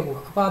 ഉള്ളിലേക്കാ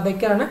പോവുക. അപ്പോൾ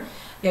അതൊക്കെയാണ്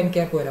എൻ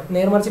ക്യാപ്പ് വരാം.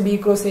 നേർമറിച്ച് ബി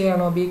ക്രോസ്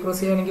ചെയ്യാണോ? ബി ക്രോസ്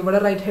ചെയ്യുകയാണെങ്കിൽ ഇവിടെ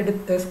റൈറ്റ്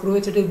ഹെഡ് സ്ക്രൂ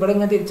വെച്ചിട്ട് ഇവിടെ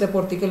ഇങ്ങനെ തിരിച്ചാൽ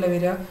പുറത്തേക്കല്ല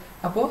വരിക.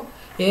 അപ്പോൾ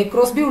എ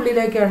ക്രോസ് ബി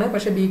ഉള്ളിലേക്കാണ്,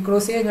 പക്ഷെ ബി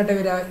ക്രോസ് എ എങ്ങോട്ടാ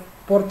വരിക?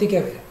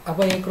 പുറത്തേക്കാണ് വരിക.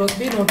 അപ്പോൾ A cross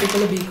B not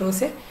equal B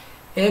cross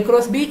A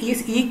cross B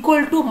is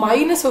equal to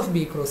minus of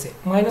B cross A.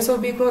 Minus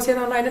of B cross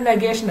എന്ന് പറഞ്ഞാൽ അതിന്റെ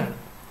നെഗേഷൻ ആണ്.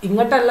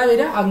 ഇങ്ങോട്ടല്ല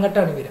വരിക,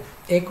 അങ്ങോട്ടാണ് വരിക.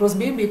 എ ക്രോസ്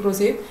ബിയും ബി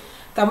ക്രോസ് എയും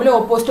തമ്മിൽ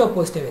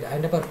ഓപ്പോസിറ്റ് വരിക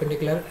അതിന്റെ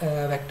പെർപെൻഡിക്കുലർ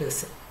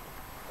വെക്ടേഴ്സ്.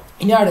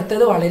 ഇനി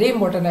അടുത്തത് വളരെ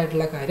ഇമ്പോർട്ടന്റ്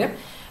ആയിട്ടുള്ള കാര്യം,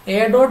 A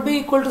dot B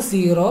equal to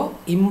 0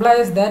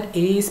 implies that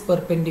A is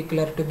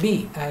perpendicular to B.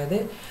 അതായത്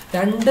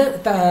രണ്ട്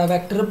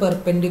വെക്ടർ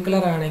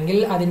പെർപെൻഡിക്കുലർ ആണെങ്കിൽ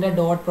അതിന്റെ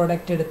ഡോട്ട്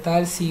പ്രൊഡക്റ്റ്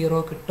എടുത്താൽ 0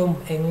 കിട്ടും.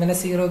 എങ്ങനെ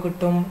 0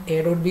 കിട്ടും? എ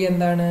ഡോട്ട് ബി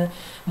എന്താണ്?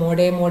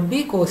 Mode A mode B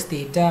cos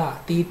theta.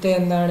 തീറ്റ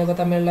എന്താണ്? ഇപ്പൊ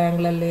തമ്മിലുള്ള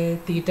ആംഗിൾ അല്ലേ?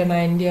 തീറ്റ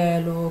 90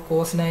 ആയാലോ,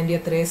 കോസ് 90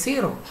 എത്രയാണ്?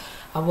 0.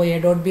 അപ്പോൾ എ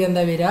ഡോട്ട് ബി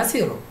എന്താ വരിക?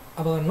 0.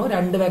 അപ്പോൾ പറഞ്ഞു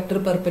രണ്ട് വെക്ടർ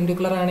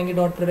പെർപെൻഡിക്കുലർ ആണെങ്കിൽ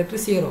ഡോട്ട് പ്രൊഡക്റ്റ്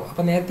 0.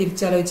 അപ്പോൾ നേരെ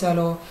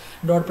തിരിച്ചാലോചിച്ചാലോ,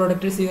 ഡോട്ട്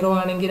പ്രൊഡക്റ്റ് 0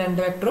 ആണെങ്കിൽ രണ്ട്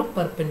വെക്ടറും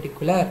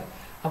പെർപെൻഡിക്കുലർ.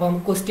 അപ്പോൾ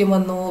നമുക്ക് ക്വസ്റ്റ്യൻ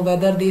വന്നു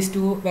whether these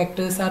two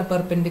vectors are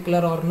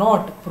perpendicular or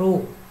not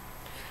prove.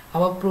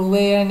 അപ്പോൾ പ്രൂവ്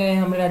ചെയ്യാൻ എങ്ങനെ,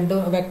 നമ്മൾ രണ്ട്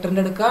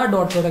വെക്ടറിന്റെ എടുക്കുക,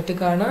 ഡോട്ട് പ്രൊഡക്റ്റ്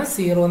കാണുക,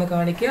 0 എന്ന്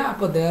കാണിക്കുക.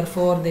 അപ്പോൾ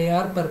therefore they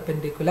are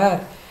perpendicular.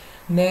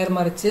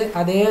 നേർമറിച്ച്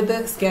അതേത്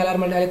സ്കേലാർ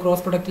മൾട്ടി അല്ലെങ്കിൽ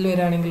ക്രോസ് പ്രൊഡക്റ്റിൽ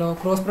വരികയാണെങ്കിലോ,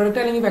 ക്രോസ് പ്രൊഡക്റ്റ്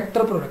അല്ലെങ്കിൽ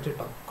വെക്ടർ പ്രൊഡക്റ്റ്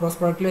കേട്ടോ, ക്രോസ്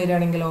പ്രൊഡക്റ്റിൽ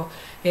വരികയാണെങ്കിലോ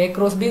A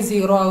ക്രോസ് B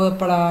 0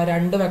 ആവുമ്പോഴാ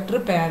രണ്ട് വെക്ടർ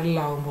പാരലൽ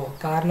ആവുമ്പോൾ.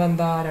 കാരണം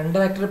എന്താ, രണ്ട്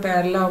വെക്ടർ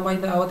പാരലൽ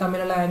ആവുമ്പോൾ അവ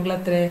തമ്മിലുള്ള ആംഗിൾ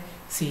എത്ര,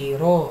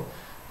 0.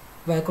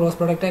 ക്രോസ്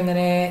പ്രൊഡക്റ്റ്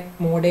എങ്ങനെ,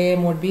 mode A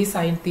mode B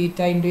sine theta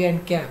into N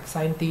cap.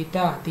 Sine theta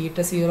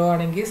 0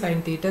 ആണെങ്കിൽ സൈൻ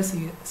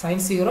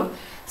 0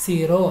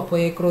 0. അപ്പോൾ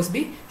A ക്രോസ് B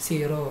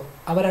 0.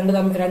 അപ്പോൾ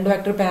രണ്ട്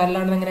വെക്ടർ പാരലൽ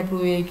ആണെന്ന് എങ്ങനെ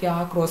പ്രൂവ് ചെയ്യിക്കുക, ആ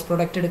ക്രോസ്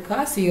പ്രൊഡക്റ്റ് എടുക്കുക,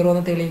 0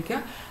 എന്ന് തെളിയിക്കുക.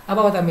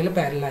 അപ്പോൾ അവ തമ്മിൽ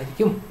പാരലൽ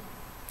ആയിരിക്കും.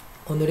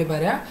 ഒന്നുകൂടി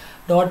പറയാം,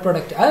 ഡോട്ട്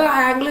പ്രൊഡക്റ്റ് അത്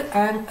ആംഗിൾ,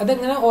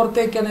 അതെങ്ങനെ ഓർത്ത്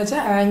വയ്ക്കാന്ന്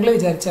വെച്ചാൽ ആംഗിൾ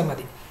വിചാരിച്ചാൽ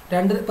മതി.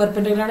 രണ്ട്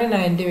പെർപെൻഡിക്കുലർ ആണെങ്കിൽ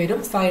 90 വരും,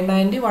 സൈൻ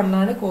 90 1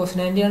 ആണ്, കോസ്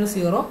 90 ആണ്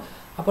 0.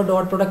 അപ്പോൾ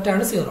ഡോട്ട് പ്രൊഡക്റ്റ്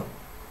ആണ് 0.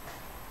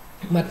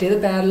 മറ്റേത്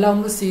പാരലൽ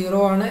ആകുമ്പോൾ 0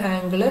 ആണ്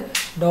ആംഗിൾ,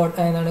 ഡോട്ട്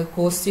എന്താണ്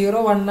കോസ് 0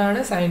 1 ആണ്,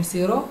 സൈൻ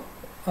 0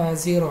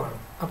 0 ആണ്.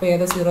 അപ്പോൾ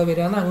ഏതാ 0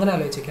 വരിക എന്ന് അങ്ങനെ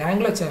ആലോചിക്കുക,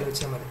 ആംഗിൾ വെച്ച്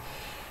ആലോചിച്ചാൽ മതി.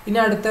 ഇനി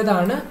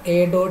അടുത്തതാണ് A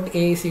dot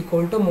A is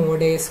equal to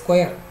mode A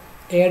square.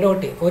 A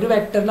dot A ഒരു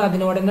വെക്ടറിൽ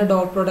അതിനോട് തന്നെ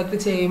ഡോട്ട് പ്രൊഡക്റ്റ്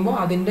ചെയ്യുമ്പോൾ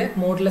അതിന്റെ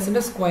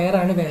മോഡുലസിന്റെ സ്ക്വയർ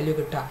ആണ് വാല്യൂ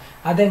കിട്ടുക.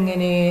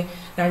 അതെങ്ങനെ,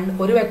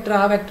 ഒരു വെക്ടർ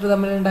ആ വെക്ടർ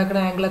തമ്മിൽ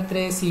ഉണ്ടാക്കുന്ന ആംഗിൾ എത്ര,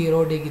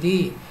 0 ഡിഗ്രി.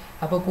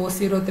 അപ്പോൾ കോസ്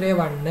 0 എത്ര,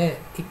 1.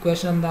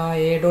 ഇക്വേഷൻ എന്താ,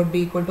 A dot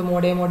B equal to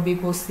mode A mode B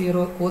cos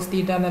 0 cos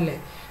theta എന്നല്ലേ.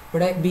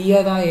 ഇവിടെ B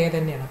ഏതാ, A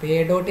തന്നെയാണ്. അപ്പോൾ A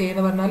ഡോട്ട് A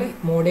എന്ന് പറഞ്ഞാൽ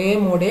മോഡ്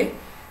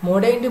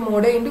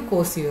A ഇൻറ്റു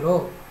കോസ് 0.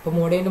 അപ്പോൾ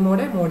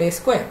മോഡ് A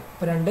സ്ക്വയർ.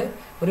 അപ്പോൾ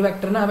ഒരു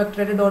വെക്ടറിന് ആ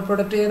വെക്ടറായിട്ട് ഡോട്ട്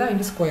പ്രൊഡക്റ്റ് ചെയ്താൽ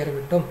അതിന്റെ സ്ക്വയർ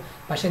കിട്ടും.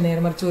 പക്ഷെ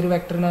നേർമറിച്ച് ഒരു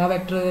വെക്ടറിന് ആ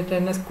വെക്ടറായിട്ട്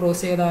തന്നെ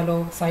ക്രോസ് ചെയ്താലോ,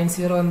 സൈൻ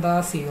 0 എന്താ,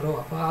 0.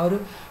 അപ്പോൾ ആ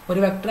ഒരു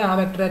വെക്ടർ ആ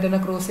വെക്ടറായിട്ട്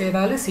തന്നെ ക്രോസ്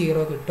ചെയ്താൽ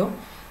 0 കിട്ടും.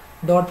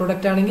 ഡോട്ട്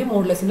പ്രൊഡക്റ്റ് ആണെങ്കിൽ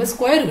മോഡുലസിന്റെ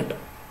സ്ക്വയർ കിട്ടും.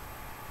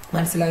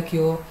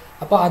 മനസ്സിലാക്കിയോ?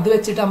 അപ്പോൾ അത്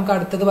വെച്ചിട്ട് നമുക്ക്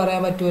അടുത്തത്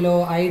പറയാൻ പറ്റുമല്ലോ,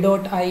 I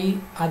ഡോട്ട് I,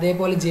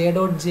 അതേപോലെ J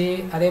ഡോട്ട് J,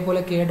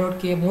 അതേപോലെ K ഡോട്ട്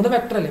K. 3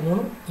 വെക്ടർ അല്ലേ,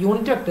 3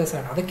 യൂണിറ്റ് വെക്ടേഴ്സ്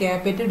ആണ്. അത്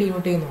ക്യാപിറ്റ്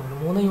ഡിനോട്ട് ചെയ്യുന്നുണ്ട്.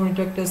 3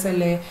 യൂണിറ്റ് വെക്ടേഴ്സ്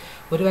അല്ലേ.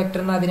 ഒരു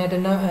വെക്ടറിന് അതിനായിട്ട്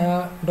തന്നെ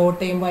ഡോട്ട്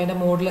ചെയ്യുമ്പോൾ അതിന്റെ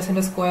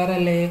മോഡുലസിന്റെ സ്ക്വയർ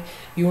അല്ലേ.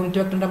 യൂണിറ്റ്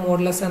വെക്ടറിന്റെ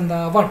മോഡുലസ് എന്താ,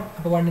 1.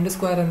 അപ്പോൾ 1ന്റെ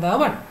സ്ക്വയർ എന്താ,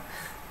 1.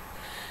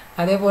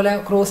 അതേപോലെ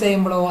ക്രോസ്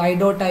ചെയ്യുമ്പോഴോ I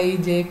dot I,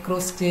 J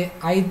cross J,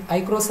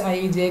 I cross I,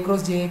 J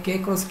cross J, K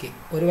cross K.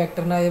 ഒരു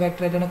വെക്ടറിന് ആ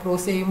വെക്ടറായിട്ട് തന്നെ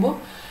ക്രോസ് ചെയ്യുമ്പോൾ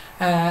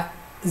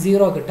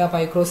 0 കിട്ടും. അപ്പോൾ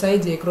I cross I,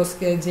 J cross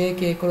J,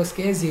 K cross K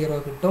 0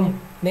 കിട്ടും.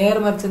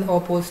 നേർമറിച്ച്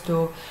ഓപ്പോസിറ്റോ,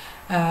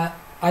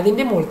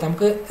 അതിന്റെ മുകളിൽ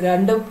നമുക്ക്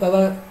രണ്ട്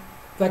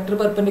വെക്ടർ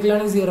പെർപെൻഡിക്കുലർ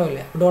ആണെങ്കിൽ 0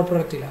 അല്ലേ, ഡോട്ട്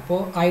പ്രൊഡക്റ്റ് ഇല്ല. അപ്പോൾ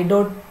I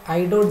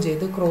ഡോട്ട് J,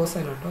 ഇത് ക്രോസ്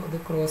അല്ല കേട്ടോ, ഇത്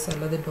ക്രോസ്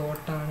അല്ല, ഇത്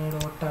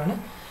ഡോട്ടാണ്.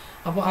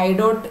 അപ്പോൾ I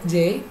dot J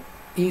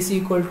is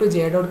equal to J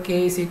dot K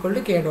is equal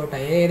to K dot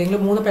I.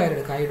 ഏതെങ്കിലും 3 പേര്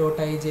എടുക്കുക, I dot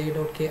I, J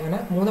dot K, അങ്ങനെ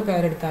 3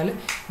 പേര് എടുത്താൽ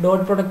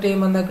ഡോട്ട് പ്രൊഡക്റ്റ്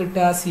ചെയ്യുമ്പോൾ എന്താ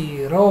കിട്ടുക,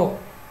 0.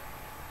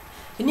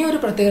 ഇനി ഒരു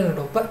പ്രത്യേകത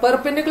കേട്ടോ,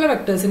 പെർപെൻഡിക്കുലർ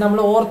വെക്ടേഴ്സ് നമ്മൾ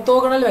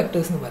ഓർത്തോഗണൽ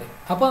വെക്ടേഴ്സ് എന്ന് പറയും.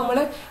 അപ്പോൾ നമ്മൾ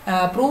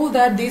prove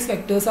that these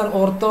vectors R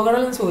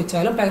orthogonal എന്ന്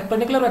ചോദിച്ചാലും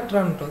പെർപെൻഡിക്കുലർ വെക്ടർ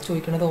ആണ് കേട്ടോ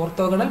ചോദിക്കുന്നത്.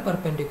 ഓർത്തോഗണൽ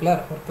പെർപെൻഡിക്കുലർ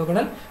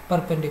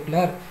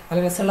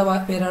നല്ല രസമുള്ള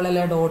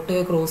പേരുകളല്ലേ, dot,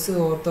 cross,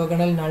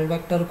 orthogonal, null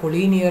vector,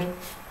 collinear.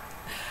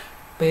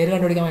 പേര്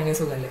കണ്ടുപിടിക്കാൻ ഭയങ്കര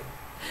സുഖമല്ലേ.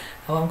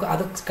 അപ്പോൾ നമുക്ക്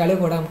അത് കളി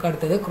കൂടാം. നമുക്ക്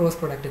അടുത്തത് ക്രോസ്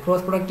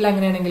പ്രൊഡക്റ്റിൽ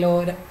അങ്ങനെയാണെങ്കിലോ,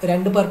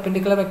 രണ്ട്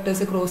പെർപെൻഡിക്കുലർ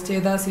വെക്ടേഴ്സ് ക്രോസ്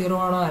ചെയ്താൽ 0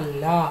 ആണോ,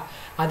 അല്ല.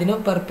 അതിനും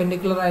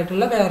പെർപെൻഡിക്കുലർ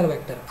ആയിട്ടുള്ള വേറെ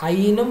വെക്ടർ.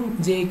 ഐനും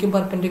ജെയ്ക്കും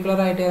പെർപെൻഡിക്കുലർ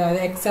ആയിട്ട്,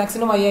 അതായത് എക്സ്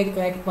ആക്സിനും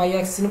വൈ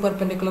ആക്സിനും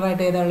പെർപെൻഡിക്കുലർ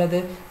ആയിട്ട് ഏതാ ഉള്ളത്,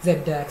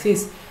 സെഡ്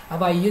ആക്സിസ്.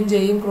 അപ്പോൾ ഐയും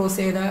ജെയും ക്രോസ്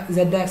ചെയ്ത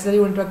സെഡ് ആക്സിന്റെ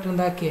യൂണിറ്റ് വെക്ടർ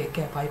എന്താ, കെ.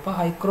 അപ്പോൾ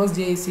I cross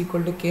J is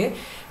equal to K,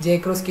 J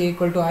cross K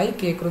equal to I,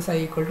 K cross I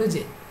equal to J.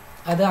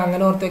 അത്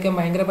അങ്ങനെ ഓർത്ത് വയ്ക്കാൻ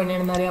ഭയങ്കര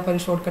പണിയാണെന്ന് അറിയാം. അപ്പോൾ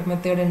ഒരു ഷോർട്ട് കട്ട്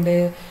മെത്തേഡ് ഉണ്ട്.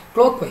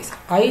 Clock vice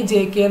I J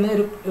K എന്ന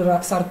ഒരു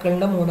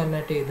സർക്കിളിന്റെ 3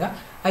 എണ്ണമായിട്ട് എഴുതുക.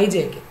 I J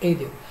K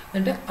എഴുതിയോ,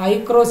 എന്നിട്ട് I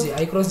ക്രോസ്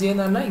J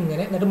എന്ന് പറഞ്ഞാൽ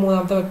ഇങ്ങനെ, എന്നിട്ട്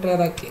മൂന്നാമത്തെ വെക്ടർ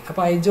ഏതാക്കി.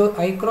 അപ്പോൾ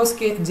I cross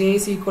J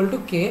is equal to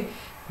K,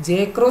 J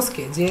cross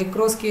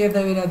K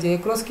എന്താ വരിക, J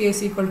cross K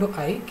is equal to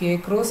I, K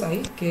cross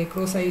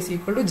I is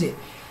equal to J.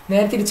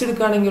 നേരെ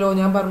തിരിച്ചെടുക്കുകയാണെങ്കിലോ,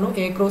 ഞാൻ പറഞ്ഞു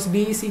A cross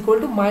B is equal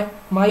to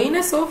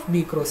minus of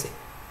B cross A.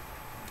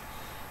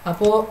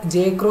 അപ്പോൾ J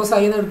cross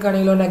I എന്ന്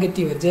എടുക്കുകയാണെങ്കിലോ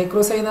negative. J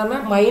cross I എന്ന്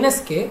പറഞ്ഞാൽ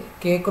minus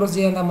K cross J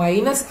എന്താ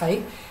minus I,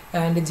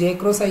 and J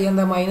cross I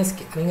എന്താ minus K,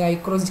 അല്ലെങ്കിൽ I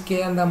ക്രോസ് K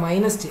എന്താ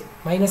minus J,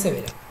 minus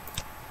വരാം.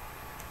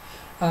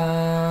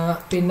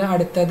 പിന്നെ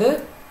അടുത്തത്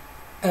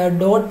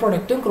ഡോട്ട്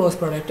പ്രൊഡക്റ്റും ക്രോസ്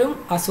പ്രൊഡക്റ്റും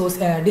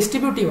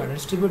ഡിസ്ട്രിബ്യൂട്ടീവ്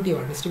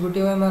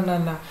എന്ന്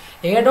പറഞ്ഞാൽ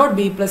A dot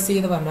B plus C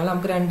എന്ന് പറഞ്ഞാൽ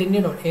നമുക്ക്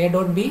രണ്ടിൻ്റെയും dot A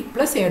dot B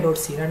plus A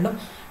dot C രണ്ടും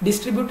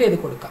ഡിസ്ട്രിബ്യൂട്ട് ചെയ്ത്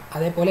കൊടുക്കാം.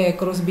 അതേപോലെ A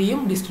ക്രോസ്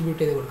Bയും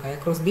ഡിസ്ട്രിബ്യൂട്ട് ചെയ്ത് കൊടുക്കാം, A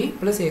cross B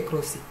plus A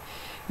cross C.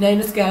 ഇനി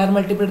അതിന് സ്കാലർ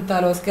മൾട്ടിപ്പിൾ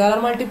എടുത്താലോ, സ്കാലർ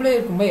മൾട്ടിപ്പിൾ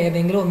എടുക്കുമ്പോൾ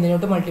ഏതെങ്കിലും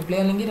ഒന്നിനോട്ട് മൾട്ടിപ്ലൈ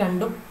അല്ലെങ്കിൽ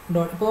രണ്ടും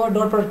ഡോട്ട്. ഇപ്പോൾ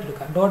ഡോട്ട് പ്രൊഡക്റ്റ്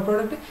എടുക്കാം. Dot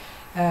product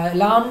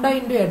lambda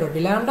into A dot.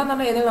 Lambda എന്ന്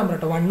പറഞ്ഞാൽ ഏതെങ്കിലും നമ്പർ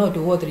കേട്ടോ, 1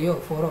 2 3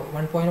 4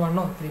 1.1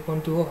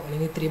 3.2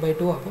 അല്ലെങ്കിൽ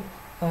 3/2. അപ്പോൾ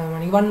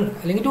വേണമെങ്കിൽ 1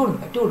 അല്ലെങ്കിൽ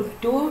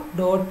 2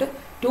 dot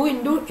 2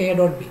 into A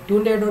dot B. 2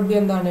 dot B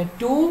എന്താണ്,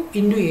 2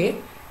 ഇൻറ്റു എ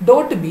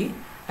ഡോട്ട് ബി,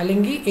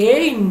 അല്ലെങ്കിൽ A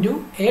into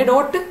A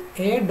dot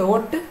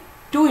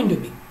 2 into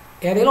B.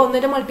 ഏതെങ്കിലും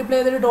ഒന്നിനെ മൾട്ടിപ്ലൈ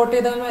ചെയ്തിട്ട് ഡോട്ട്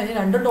ചെയ്താൽ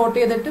രണ്ടും ഡോട്ട്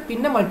ചെയ്തിട്ട്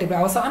പിന്നെ മൾട്ടിപ്ലൈ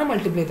അവസാനം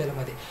മൾട്ടിപ്ലൈ ചെയ്താൽ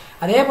മതി.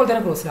 അതേപോലെ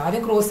തന്നെ ക്രോസിൽ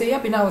ആദ്യം ക്രോസ് ചെയ്യുക,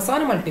 പിന്നെ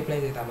അവസാനം മൾട്ടിപ്ലൈ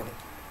ചെയ്താൽ മതി.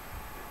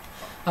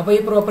 അപ്പോൾ ഈ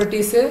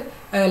പ്രോപ്പർട്ടീസ്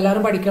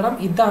എല്ലാവരും പഠിക്കണം.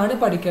 ഇതാണ്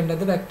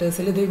പഠിക്കേണ്ടത്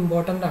വെക്ടേഴ്സിൽ. ഇത്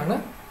ഇമ്പോർട്ടൻ്റ് ആണ്.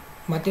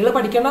 മറ്റുള്ള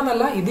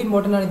പഠിക്കേണ്ടെന്നല്ല, ഇത്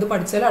ഇമ്പോർട്ടൻ്റ് ആണ്. ഇത്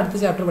പഠിച്ചാൽ അടുത്ത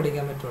ചാപ്റ്റർ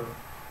പഠിക്കാൻ പറ്റുള്ളൂ.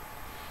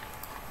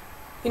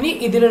 ഇനി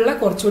ഇതിലുള്ള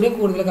കുറച്ചുകൂടി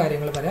കൂടുതൽ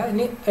കാര്യങ്ങൾ പറയാം.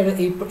 ഇനി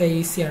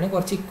ഈസിയാണ്,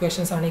 കുറച്ച്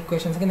ഇക്വേഷൻസ് ആണ്.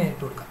 ഇക്വേഷൻസ് ഒക്കെ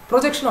നേരിട്ട് കൊടുക്കാം.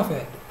 Projection of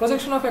vector.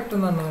 Projection of vector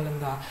എന്ന് പറഞ്ഞാൽ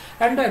എന്താ?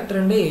 രണ്ട് വെക്ടർ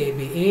ഉണ്ട്,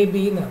 എ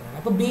ബി എന്ന് പറഞ്ഞാൽ.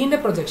 അപ്പോൾ ബിന്റെ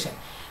പ്രൊജക്ഷൻ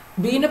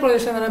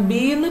എന്ന് പറഞ്ഞാൽ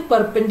ബിന്ന്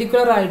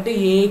പെർപെൻഡിക്കുലർ ആയിട്ട്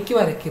എക്ക്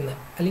വരയ്ക്കുന്നത്,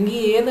 അല്ലെങ്കിൽ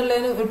എ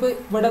എന്നുള്ളതിന് ഇപ്പോൾ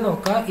ഇവിടെ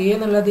നോക്കാം. എ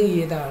എന്നുള്ളത്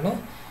ഏതാണ്?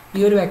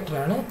 ഈ ഒരു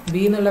വെക്ടറാണ്.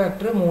 ബി എന്നുള്ള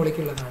വെക്ടർ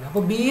മോളിക്കുള്ളതാണ്.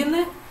 അപ്പോൾ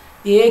ബിന്ന്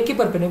എക്ക്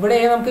പെർപെൻഡിക്കുലർ, ഇവിടെ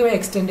എ നമുക്ക്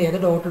എക്സ്റ്റെൻഡ് ചെയ്യാം.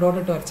 ഡോട്ട് ഡോട്ട്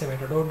ഇട്ട് വരച്ചാൽ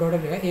പറ്റും. ഡോട്ട് ഡോട്ട്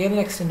ഇടുക, എന്ന്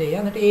എക്സ്റ്റെൻഡ്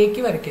ചെയ്യുക, എന്നിട്ട്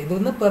എക്ക് വരയ്ക്കുക.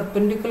 ഇതൊന്ന്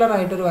പെർപെൻഡിക്കുലർ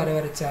ആയിട്ടൊരു വര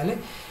വരച്ചാൽ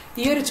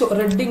ഈ ഒരു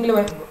റെഡിങ്ങിൽ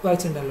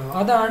വരച്ചിട്ടുണ്ടല്ലോ,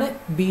 അതാണ്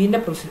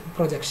ബിന്റെ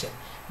പ്രൊജക്ഷൻ.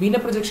 ബിന്റെ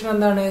പ്രൊജക്ഷൻ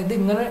എന്താണ്? ഇത്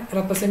ഇങ്ങനെ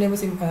റെപ്രസെന്റ്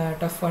ചെയ്യുമ്പോൾ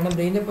ടഫാണ്.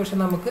 ബിന്റെ പ്രൊജക്ഷൻ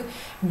നമുക്ക്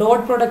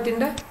ഡോട്ട്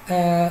പ്രൊഡക്റ്റിന്റെ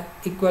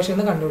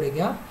ഇക്വേഷൻ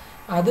കണ്ടുപിടിക്കാം.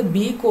 അത്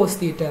ബി കോസ്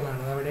തീറ്റ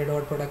എന്നാണ്. അവിടെ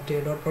ഡോട്ട്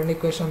പ്രൊഡക്റ്റ്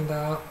ഇക്വേഷൻ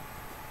എന്താ?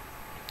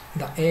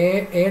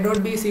 A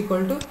dot B is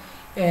equal to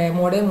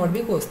mode A mode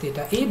B cos theta.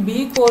 ഈ ബി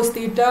കോസ്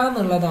തീറ്റ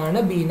എന്നുള്ളതാണ്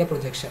ബിന്റെ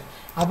പ്രൊജക്ഷൻ.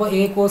 അപ്പോൾ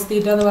എ കോസ്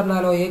തീറ്റ എന്ന്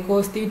പറഞ്ഞാലോ, എ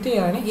കോസ്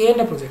തീറ്റയാണ്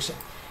എന്റെ പ്രൊജക്ഷൻ.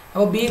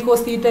 അപ്പോൾ ബി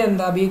കോസ് തീറ്റ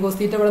എന്താ? ബി കോസ്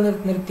തീറ്റ ഇവിടെ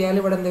നിർത്തിയാൽ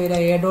ഇവിടെ എന്താ വരിക?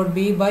 എ ഡോട്ട്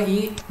ബി ബൈ ഈ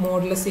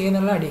മോഡുലസ് എ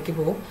എന്നുള്ള അടിക്ക്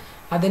പോകും.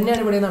 അത്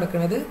തന്നെയാണ് ഇവിടെ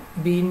നടക്കുന്നത്.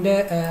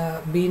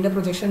 ബിന്റെ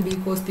projection B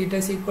cos theta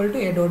is equal to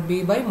A dot B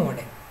by mode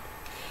A.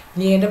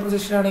 ഇനി എന്റെ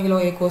പ്രൊജക്ഷൻ ആണെങ്കിലോ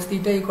A cos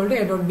theta equal to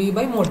A dot B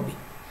by mode B.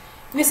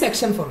 ഇനി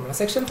സെക്ഷൻ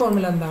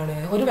ഫോർമുല എന്താണ്?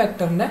 ഒരു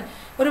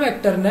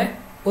വെക്ടറിന്റെ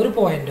ഒരു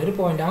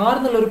പോയിന്റ് ആർ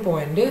എന്നുള്ള ഒരു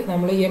പോയിന്റ്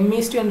നമ്മൾ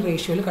m:n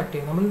റേഷ്യോയിൽ കട്ട്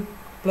ചെയ്യും. നമ്മൾ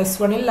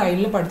 +1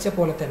 ലൈനിൽ പഠിച്ച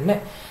പോലെ തന്നെ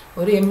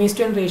ഒരു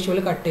m:n റേഷ്യോയിൽ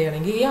കട്ട്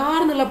ചെയ്യുകയാണെങ്കിൽ ഈ ആർ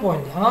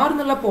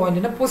എന്നുള്ള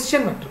പോയിന്റിന്റെ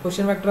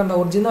പൊസിഷൻ വെക്ടർ എന്താ?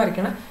 ഒറിജിൻ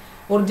വരയ്ക്കണം.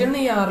 ഒറിജിൻ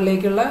ഈ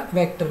ആറിലേക്കുള്ള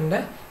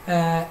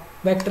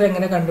വെക്ടർ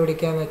എങ്ങനെ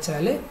കണ്ടുപിടിക്കാന്ന്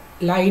വെച്ചാൽ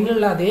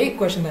ലൈനിലുള്ള അതേ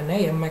ഇക്വേഷൻ തന്നെ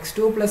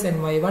mx2 +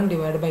 ny1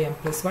 divide by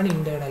m+1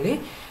 internally.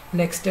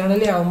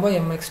 Externally ആകുമ്പോൾ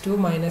mx2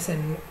 -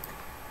 n.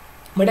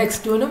 ഇവിടെ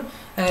x2നും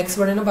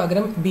x1നും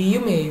പകരം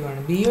ബിയും എയും ആണ്.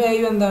 ബിയും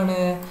എയും എന്താണ്?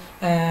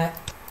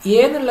 എ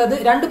എന്നുള്ളത്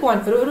രണ്ട്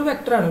പോയിന്റ്, ഒരു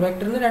വെക്ടറാണ്.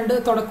 വെക്ടറിന് രണ്ട്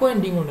തുടക്കവും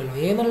എൻഡിങ് ഉണ്ടല്ലോ.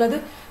 എ എന്നുള്ളത്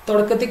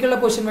തുടക്കത്തേക്കുള്ള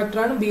പൊസിഷൻ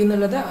വെക്ടറാണ്, ബി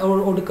എന്നുള്ളത്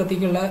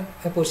ഒടുക്കത്തേക്കുള്ള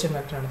പൊസിഷൻ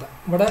വെക്ടറാണ്.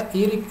 ഇവിടെ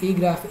ഈ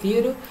ഗ്രാഫ് ഈ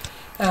ഒരു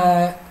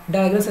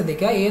ഡയഗ്രം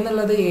ശ്രദ്ധിക്കുക. എ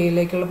എന്നുള്ളത്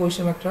എയിലേക്കുള്ള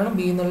പൊസിഷൻ വെക്ടറാണ്,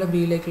 ബി എന്നുള്ളത്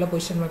ബിയിലേക്കുള്ള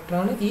പൊസിഷൻ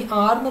വെക്ടറാണ്. ഈ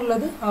ആർ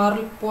എന്നുള്ളത്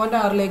പോയിന്റ്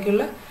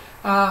ആറിലേക്കുള്ള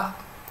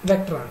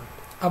വെക്ടറാണ്.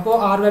 അപ്പോൾ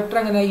ആർ വെക്ടർ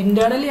എങ്ങനെ?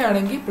 ഇന്റേണലി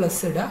ആണെങ്കിൽ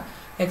പ്ലസ് ഇടുക,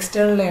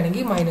 എക്സ്റ്റേണലി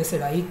ആണെങ്കിൽ മൈനസ്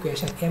ഇടുക. ഈ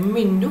equation m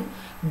into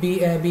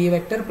B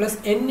vector plus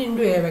n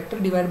into A vector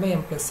divide by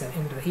m+n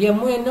enter. ഈ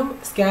എമ്മും എന്നും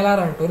സ്കാലാർ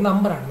ആണ് കേട്ടോ, ഒരു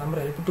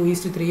നമ്പറാണ്. ഇപ്പോൾ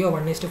 2:3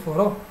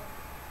 1:4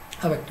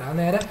 ആ വെക്ടർ. ആ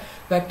നേരെ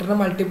വെക്ടറിനെ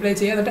മൾട്ടിപ്ലൈ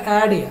ചെയ്യുക, എന്നിട്ട്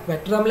ആഡ് ചെയ്യുക.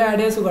 വെക്ടർ നമ്മൾ ആഡ്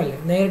ചെയ്യാൻ സുഖമല്ലേ?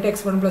 നേരിട്ട്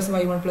x1 +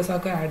 y1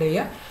 ഒക്കെ ആഡ്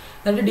ചെയ്യുക,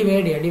 എന്നിട്ട്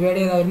ഡിവൈഡ്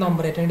ചെയ്താൽ ഒരു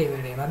നമ്പർ ആയിട്ടാണ്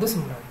ഡിവൈഡ് ചെയ്യണം. അത്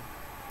സിമ്പിളാണ്.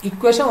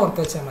 ഇക്വേഷൻ ഓർത്ത്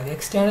വെച്ചാൽ മതി.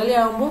 എക്സ്റ്റേണലി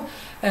ആകുമ്പോൾ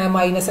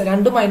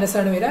രണ്ട് മൈനസ്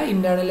ആണ് വരിക,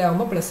 ഇന്റേണലി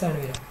ആകുമ്പോൾ പ്ലസ് ആണ്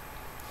വരിക.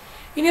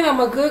 ഇനി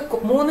നമുക്ക്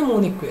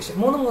മൂന്ന്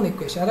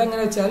ഇക്വേഷൻ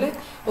അതെങ്ങനെ വെച്ചാൽ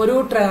ഒരു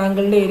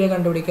ട്രയാങ്കിളിന്റെ ഏരിയ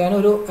കണ്ടുപിടിക്കാൻ,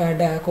 ഒരു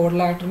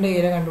കോഡിലാറ്ററിന്റെ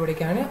ഏരിയ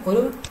കണ്ടുപിടിക്കാൻ,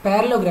 ഒരു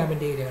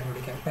പാരലോഗ്രാമിന്റെ ഏരിയ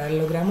കണ്ടുപിടിക്കാൻ.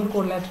 പാരലോഗ്രാം ഒരു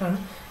കോഡിലാറ്ററാണ്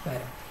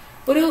വേറെ.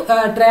 ഒരു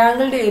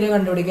ട്രയാങ്കിളിന്റെ ഏരിയ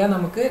കണ്ടുപിടിക്കാൻ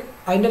നമുക്ക്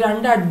അതിന്റെ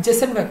രണ്ട്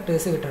അഡ്ജസന്റ്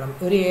വെക്ടേഴ്സ് കിട്ടണം.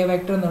 ഒരു എ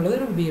വെക്ടർ എന്നുള്ളത്,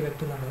 ഒരു ബി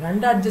വെക്ടർ എന്നുള്ളത്.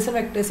 രണ്ട് അഡ്ജസന്റ്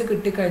വെക്ടേഴ്സ്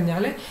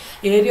കിട്ടിക്കഴിഞ്ഞാൽ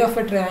area of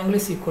A triangle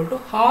is equal to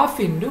half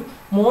into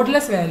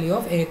modulus value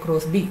of A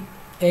cross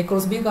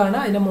B കാണുക,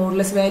 അതിന്റെ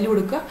മോഡുലസ് വാല്യൂ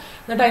കൊടുക്കുക,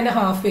 എന്നിട്ട് അതിനെ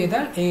ഹാഫ്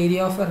ചെയ്താൽ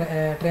ഏരിയ ഓഫ്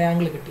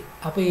ട്രയാങ്കിൾ കിട്ടി.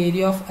 അപ്പോൾ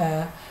ഏരിയ ഓഫ്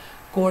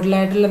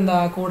കോഡിലാറ്ററൽ എന്താ?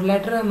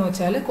 കോഡിലാറ്ററൽ എന്ന്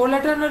വെച്ചാൽ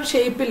കോഡിലാറ്ററൽ ഒരു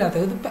ഷേപ്പ്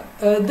ഇല്ലാത്തത്.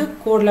 ഇത്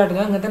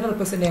കോഡിലാറ്ററൽ അങ്ങനെ തന്നെ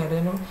റിപ്രസെന്റ്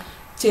ചെയ്യാറുണ്ട്.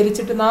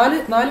 ചെരിച്ചിട്ട്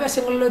നാല്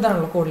വശങ്ങളിലും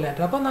ഇതാണല്ലോ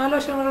കോഡിലാറ്റർ. അപ്പോൾ 4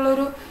 വശങ്ങളിലുള്ള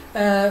ഒരു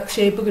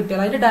ഷേപ്പ് കിട്ടിയാൽ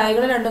അതിന്റെ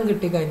ഡയഗണൽ രണ്ടും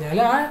കിട്ടിക്കഴിഞ്ഞാൽ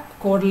ആ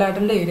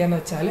കോഡിലാറ്ററിന്റെ ഏരിയ എന്ന്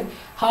വെച്ചാൽ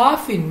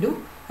half into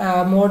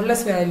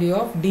modulus value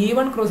of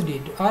d1 ×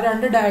 d2. ആ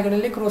രണ്ട്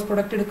ഡയഗണലിൽ ക്രോസ്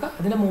പ്രൊഡക്റ്റ് എടുക്കുക,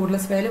 അതിന്റെ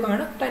മോഡുലസ് വാല്യൂ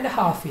ആണ്, അതിന്റെ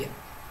ഹാഫ് ചെയ്യുക.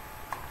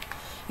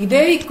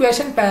 ഇതേ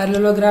ഇക്വേഷൻ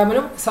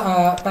പാരലോഗ്രാമിനും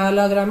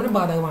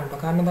ബാധകമാണ് കേട്ടോ.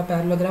 കാരണം എന്താ?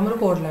 പാരലോഗ്രാം ഒരു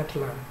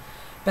കോഡിലാറ്ററലാണ്.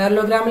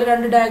 പാരലോഗ്രാമിൽ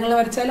രണ്ട് ഡയഗണൽ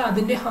വരച്ചാൽ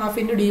അതിന്റെ half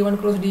into d1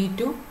 ×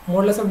 d2,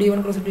 modulus of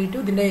d1 ×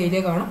 d2 ഇതിന്റെ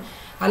ഏരിയ കാണും.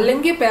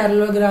 അല്ലെങ്കിൽ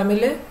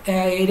പാരലോഗ്രാമിൽ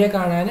ഏരിയ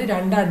കാണാൻ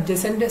രണ്ട്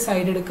അഡ്ജസന്റ്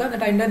സൈഡ് എടുക്കുക,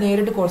 എന്നിട്ട് അതിന്റെ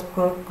നേരിട്ട്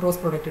ക്രോസ്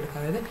പ്രൊഡക്റ്റ് എടുക്കുക.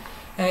 അതായത്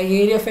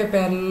area of A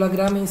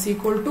parallelogram is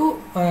equal to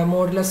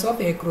modulus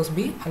of A cross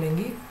B,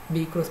 അല്ലെങ്കിൽ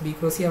ബി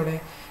ക്രോസ് സി. അവിടെ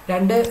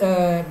രണ്ട്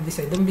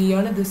ഇതും ബി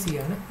ആണ്, ഇത് സി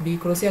ആണ്. ബി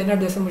ക്രോസ് സി അതിന്റെ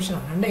അഡ്ജസന്റ് പൊസിഷൻ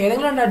ആണ്.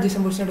 ഏതെങ്കിലും രണ്ട്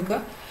അഡ്ജസന്റ് പൊസിഷൻ എടുക്കുക,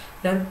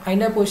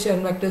 അതിന്റെ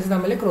പൊസിഷൻ വെക്ടേഴ്സ്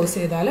തമ്മിൽ ക്രോസ്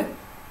ചെയ്താൽ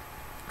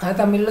അത്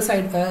തമ്മിലുള്ള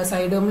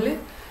സൈഡ് തമ്മിൽ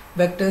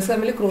വെക്ടേഴ്സ്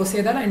തമ്മിൽ ക്രോസ്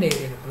ചെയ്താൽ അതിന്റെ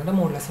ഏരിയ കിട്ടും. അതിന്റെ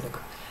മോഡുലസ്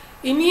എടുക്കുക.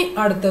 ഇനി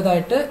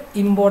അടുത്തതായിട്ട്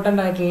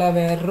ഇമ്പോർട്ടൻ്റ് ആയിട്ടുള്ള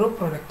വേറൊരു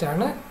പ്രൊഡക്റ്റ്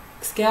ആണ്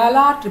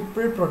സ്കാലാർ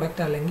ട്രിപ്പിൾ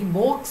പ്രൊഡക്റ്റ്, അല്ലെങ്കിൽ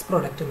ബോക്സ്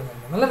പ്രൊഡക്റ്റ് എന്ന്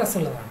പറയുന്നത്. നല്ല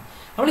രസമുള്ളതാണ്.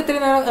 നമ്മൾ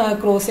ഇത്രയും നേരം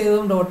ക്രോസ്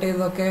ചെയ്തതും ഡോട്ട്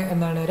ചെയ്തതൊക്കെ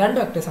എന്താണ്? രണ്ട്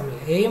വെക്ടേഴ്സ് തമ്മിൽ,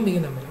 എയും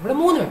ബിയും തമ്മിൽ. ഇവിടെ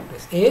 3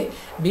 vectors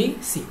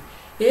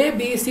A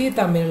B C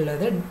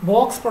തമ്മിലുള്ളത്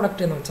box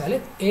product എന്ന് വെച്ചാൽ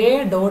A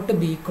dot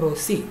B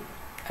cross C.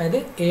 അതായത്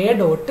A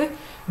dot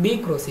B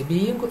cross C,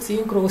 ബിയും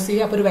സിയും ക്രോസ്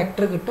ചെയ്യുക, അപ്പോൾ ഒരു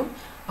വെക്ടർ കിട്ടും.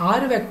 ആ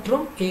ഒരു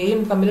വെക്ടറും എയും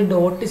തമ്മിൽ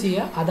ഡോട്ട്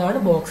ചെയ്യുക, അതാണ്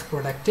box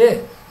product.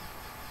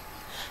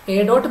 A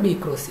dot B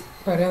cross C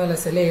പറയാൻ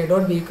രസമല്ലേ? A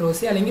dot B cross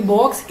C അല്ലെങ്കിൽ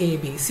box A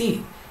B C.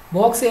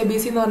 Box A B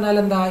C എന്ന് പറഞ്ഞാൽ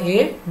എന്താ A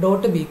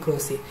dot B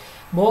cross C.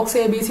 Box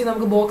A B C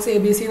നമുക്ക് ബോക്സ് എ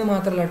ബി സി എന്ന്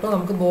മാത്രമല്ല കേട്ടോ,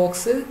 നമുക്ക്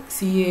ബോക്സ്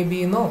സി എ ബി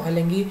എന്നോ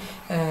അല്ലെങ്കിൽ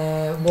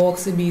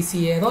ബോക്സ് ബി സി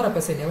എന്നോ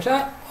റെപ്രസെന്റ് ചെയ്യാം. പക്ഷെ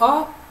ആ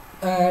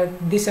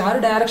ദിശ ആ ഒരു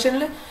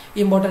ഡയറക്ഷനിൽ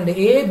ഇമ്പോർട്ടൻ്റ്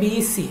എ ബി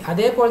സി,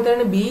 അതേപോലെ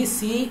തന്നെ ബി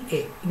സി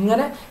എ,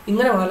 ഇങ്ങനെ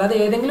വേണം. അല്ലാതെ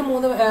ഏതെങ്കിലും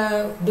മൂന്ന്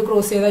ഇത്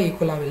ക്രോസ് ചെയ്താൽ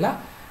ഈക്വൽ ആവില്ല.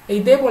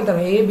 ഇതേപോലെ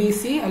തന്നെ എ ബി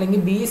സി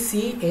അല്ലെങ്കിൽ ബി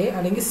സി എ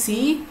അല്ലെങ്കിൽ സി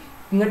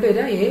ഇങ്ങോട്ട്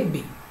വരിക എ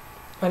ബി.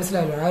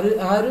 മനസ്സിലായല്ലോ?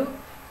 ആ ഒരു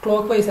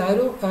ക്ലോക്ക് വൈസ് ആ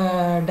ഒരു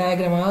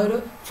ഡയഗ്രാം ആ ഒരു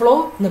ഫ്ലോ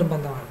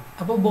നിർബന്ധമാണ്.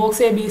 അപ്പോൾ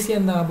ബോക്സ് എ ബി സി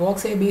എന്താ?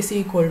 Box A B C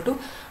equal to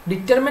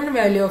determine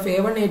value of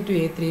A1 A2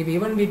 A3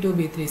 B1 B2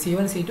 B3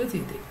 C1 C2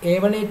 C3.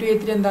 A1 A2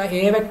 A3 എന്താ?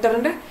 എ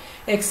വെക്ടറിന്റെ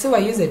എക്സ്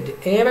വൈ സെഡ്,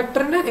 എ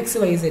വെക്ടറിന്റെ X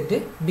Y Z,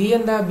 B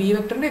എന്താ? B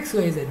വെക്ടറിന്റെ X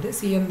Y Z,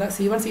 C എന്താ?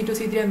 C1 C2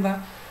 C3 എന്താ?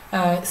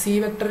 C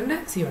വെക്ടറിന്റെ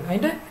C1.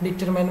 അതിന്റെ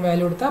determine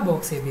value കൊടുത്താൽ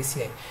ബോക്സ് എ ബി സി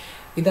ആയി.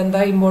 ഇതെന്താ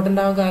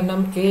ഇമ്പോർട്ടൻ്റ് ആവും?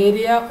 കാരണം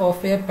area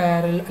of A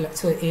parallel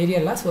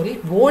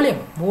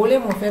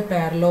volume of A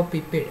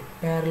പാരലോപൈപ്പിഡ്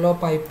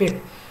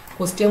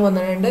question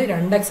വന്നിട്ടുണ്ട്.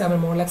 2 എക്സാമിന്,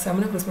 മോഡൽ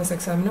എക്സാമിനും ക്രിസ്മസ്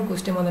എക്സാമിനും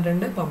ക്വസ്റ്റ്യൻ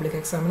വന്നിട്ടുണ്ട്. പബ്ലിക്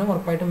എക്സാമിനും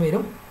ഉറപ്പായിട്ടും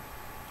വരും,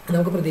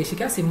 നമുക്ക്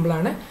പ്രതീക്ഷിക്കാം.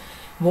 സിമ്പിളാണ്.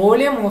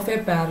 Volume of A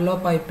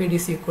പാരലോപൈപ്പിഡ്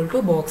is equal to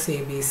box A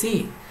B C.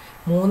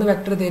 3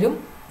 vector തരും.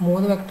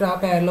 3 വെക്ടർ ആ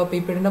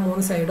പാരലോപൈപ്പിഡിന്റെ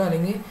 3 സൈഡോ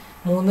അല്ലെങ്കിൽ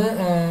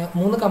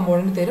 3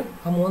 കമ്പോണന്റ് തരും.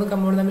 ആ 3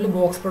 കമ്പോണന്റ് തമ്മിൽ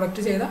ബോക്സ്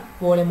പ്രൊഡക്റ്റ് ചെയ്ത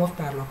വോളിയം ഓഫ്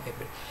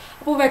പാരലോപൈപ്പിഡ്.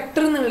 അപ്പോൾ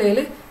വെക്ടർ എന്നുള്ളതിൽ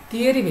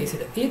തിയറി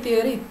ബേസ്ഡ്, ഈ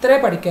തിയറി ഇത്രേ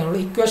പഠിക്കാനുള്ളൂ,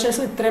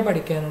 ഇക്വേഷൻസ് ഇത്രേ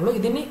പഠിക്കാനുള്ളൂ.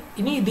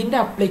 ഇനി ഇതിന്റെ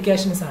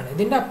അപ്ലിക്കേഷൻസ് ആണ്.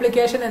 ഇതിന്റെ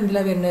അപ്ലിക്കേഷൻ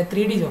എന്തിലാണ് വരുന്നത്?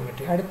 3D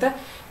geometry. അടുത്ത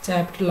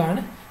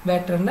ചാപ്റ്ററിലാണ്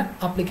വെക്ടറിന്റെ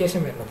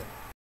അപ്ലിക്കേഷൻ വരുന്നത്.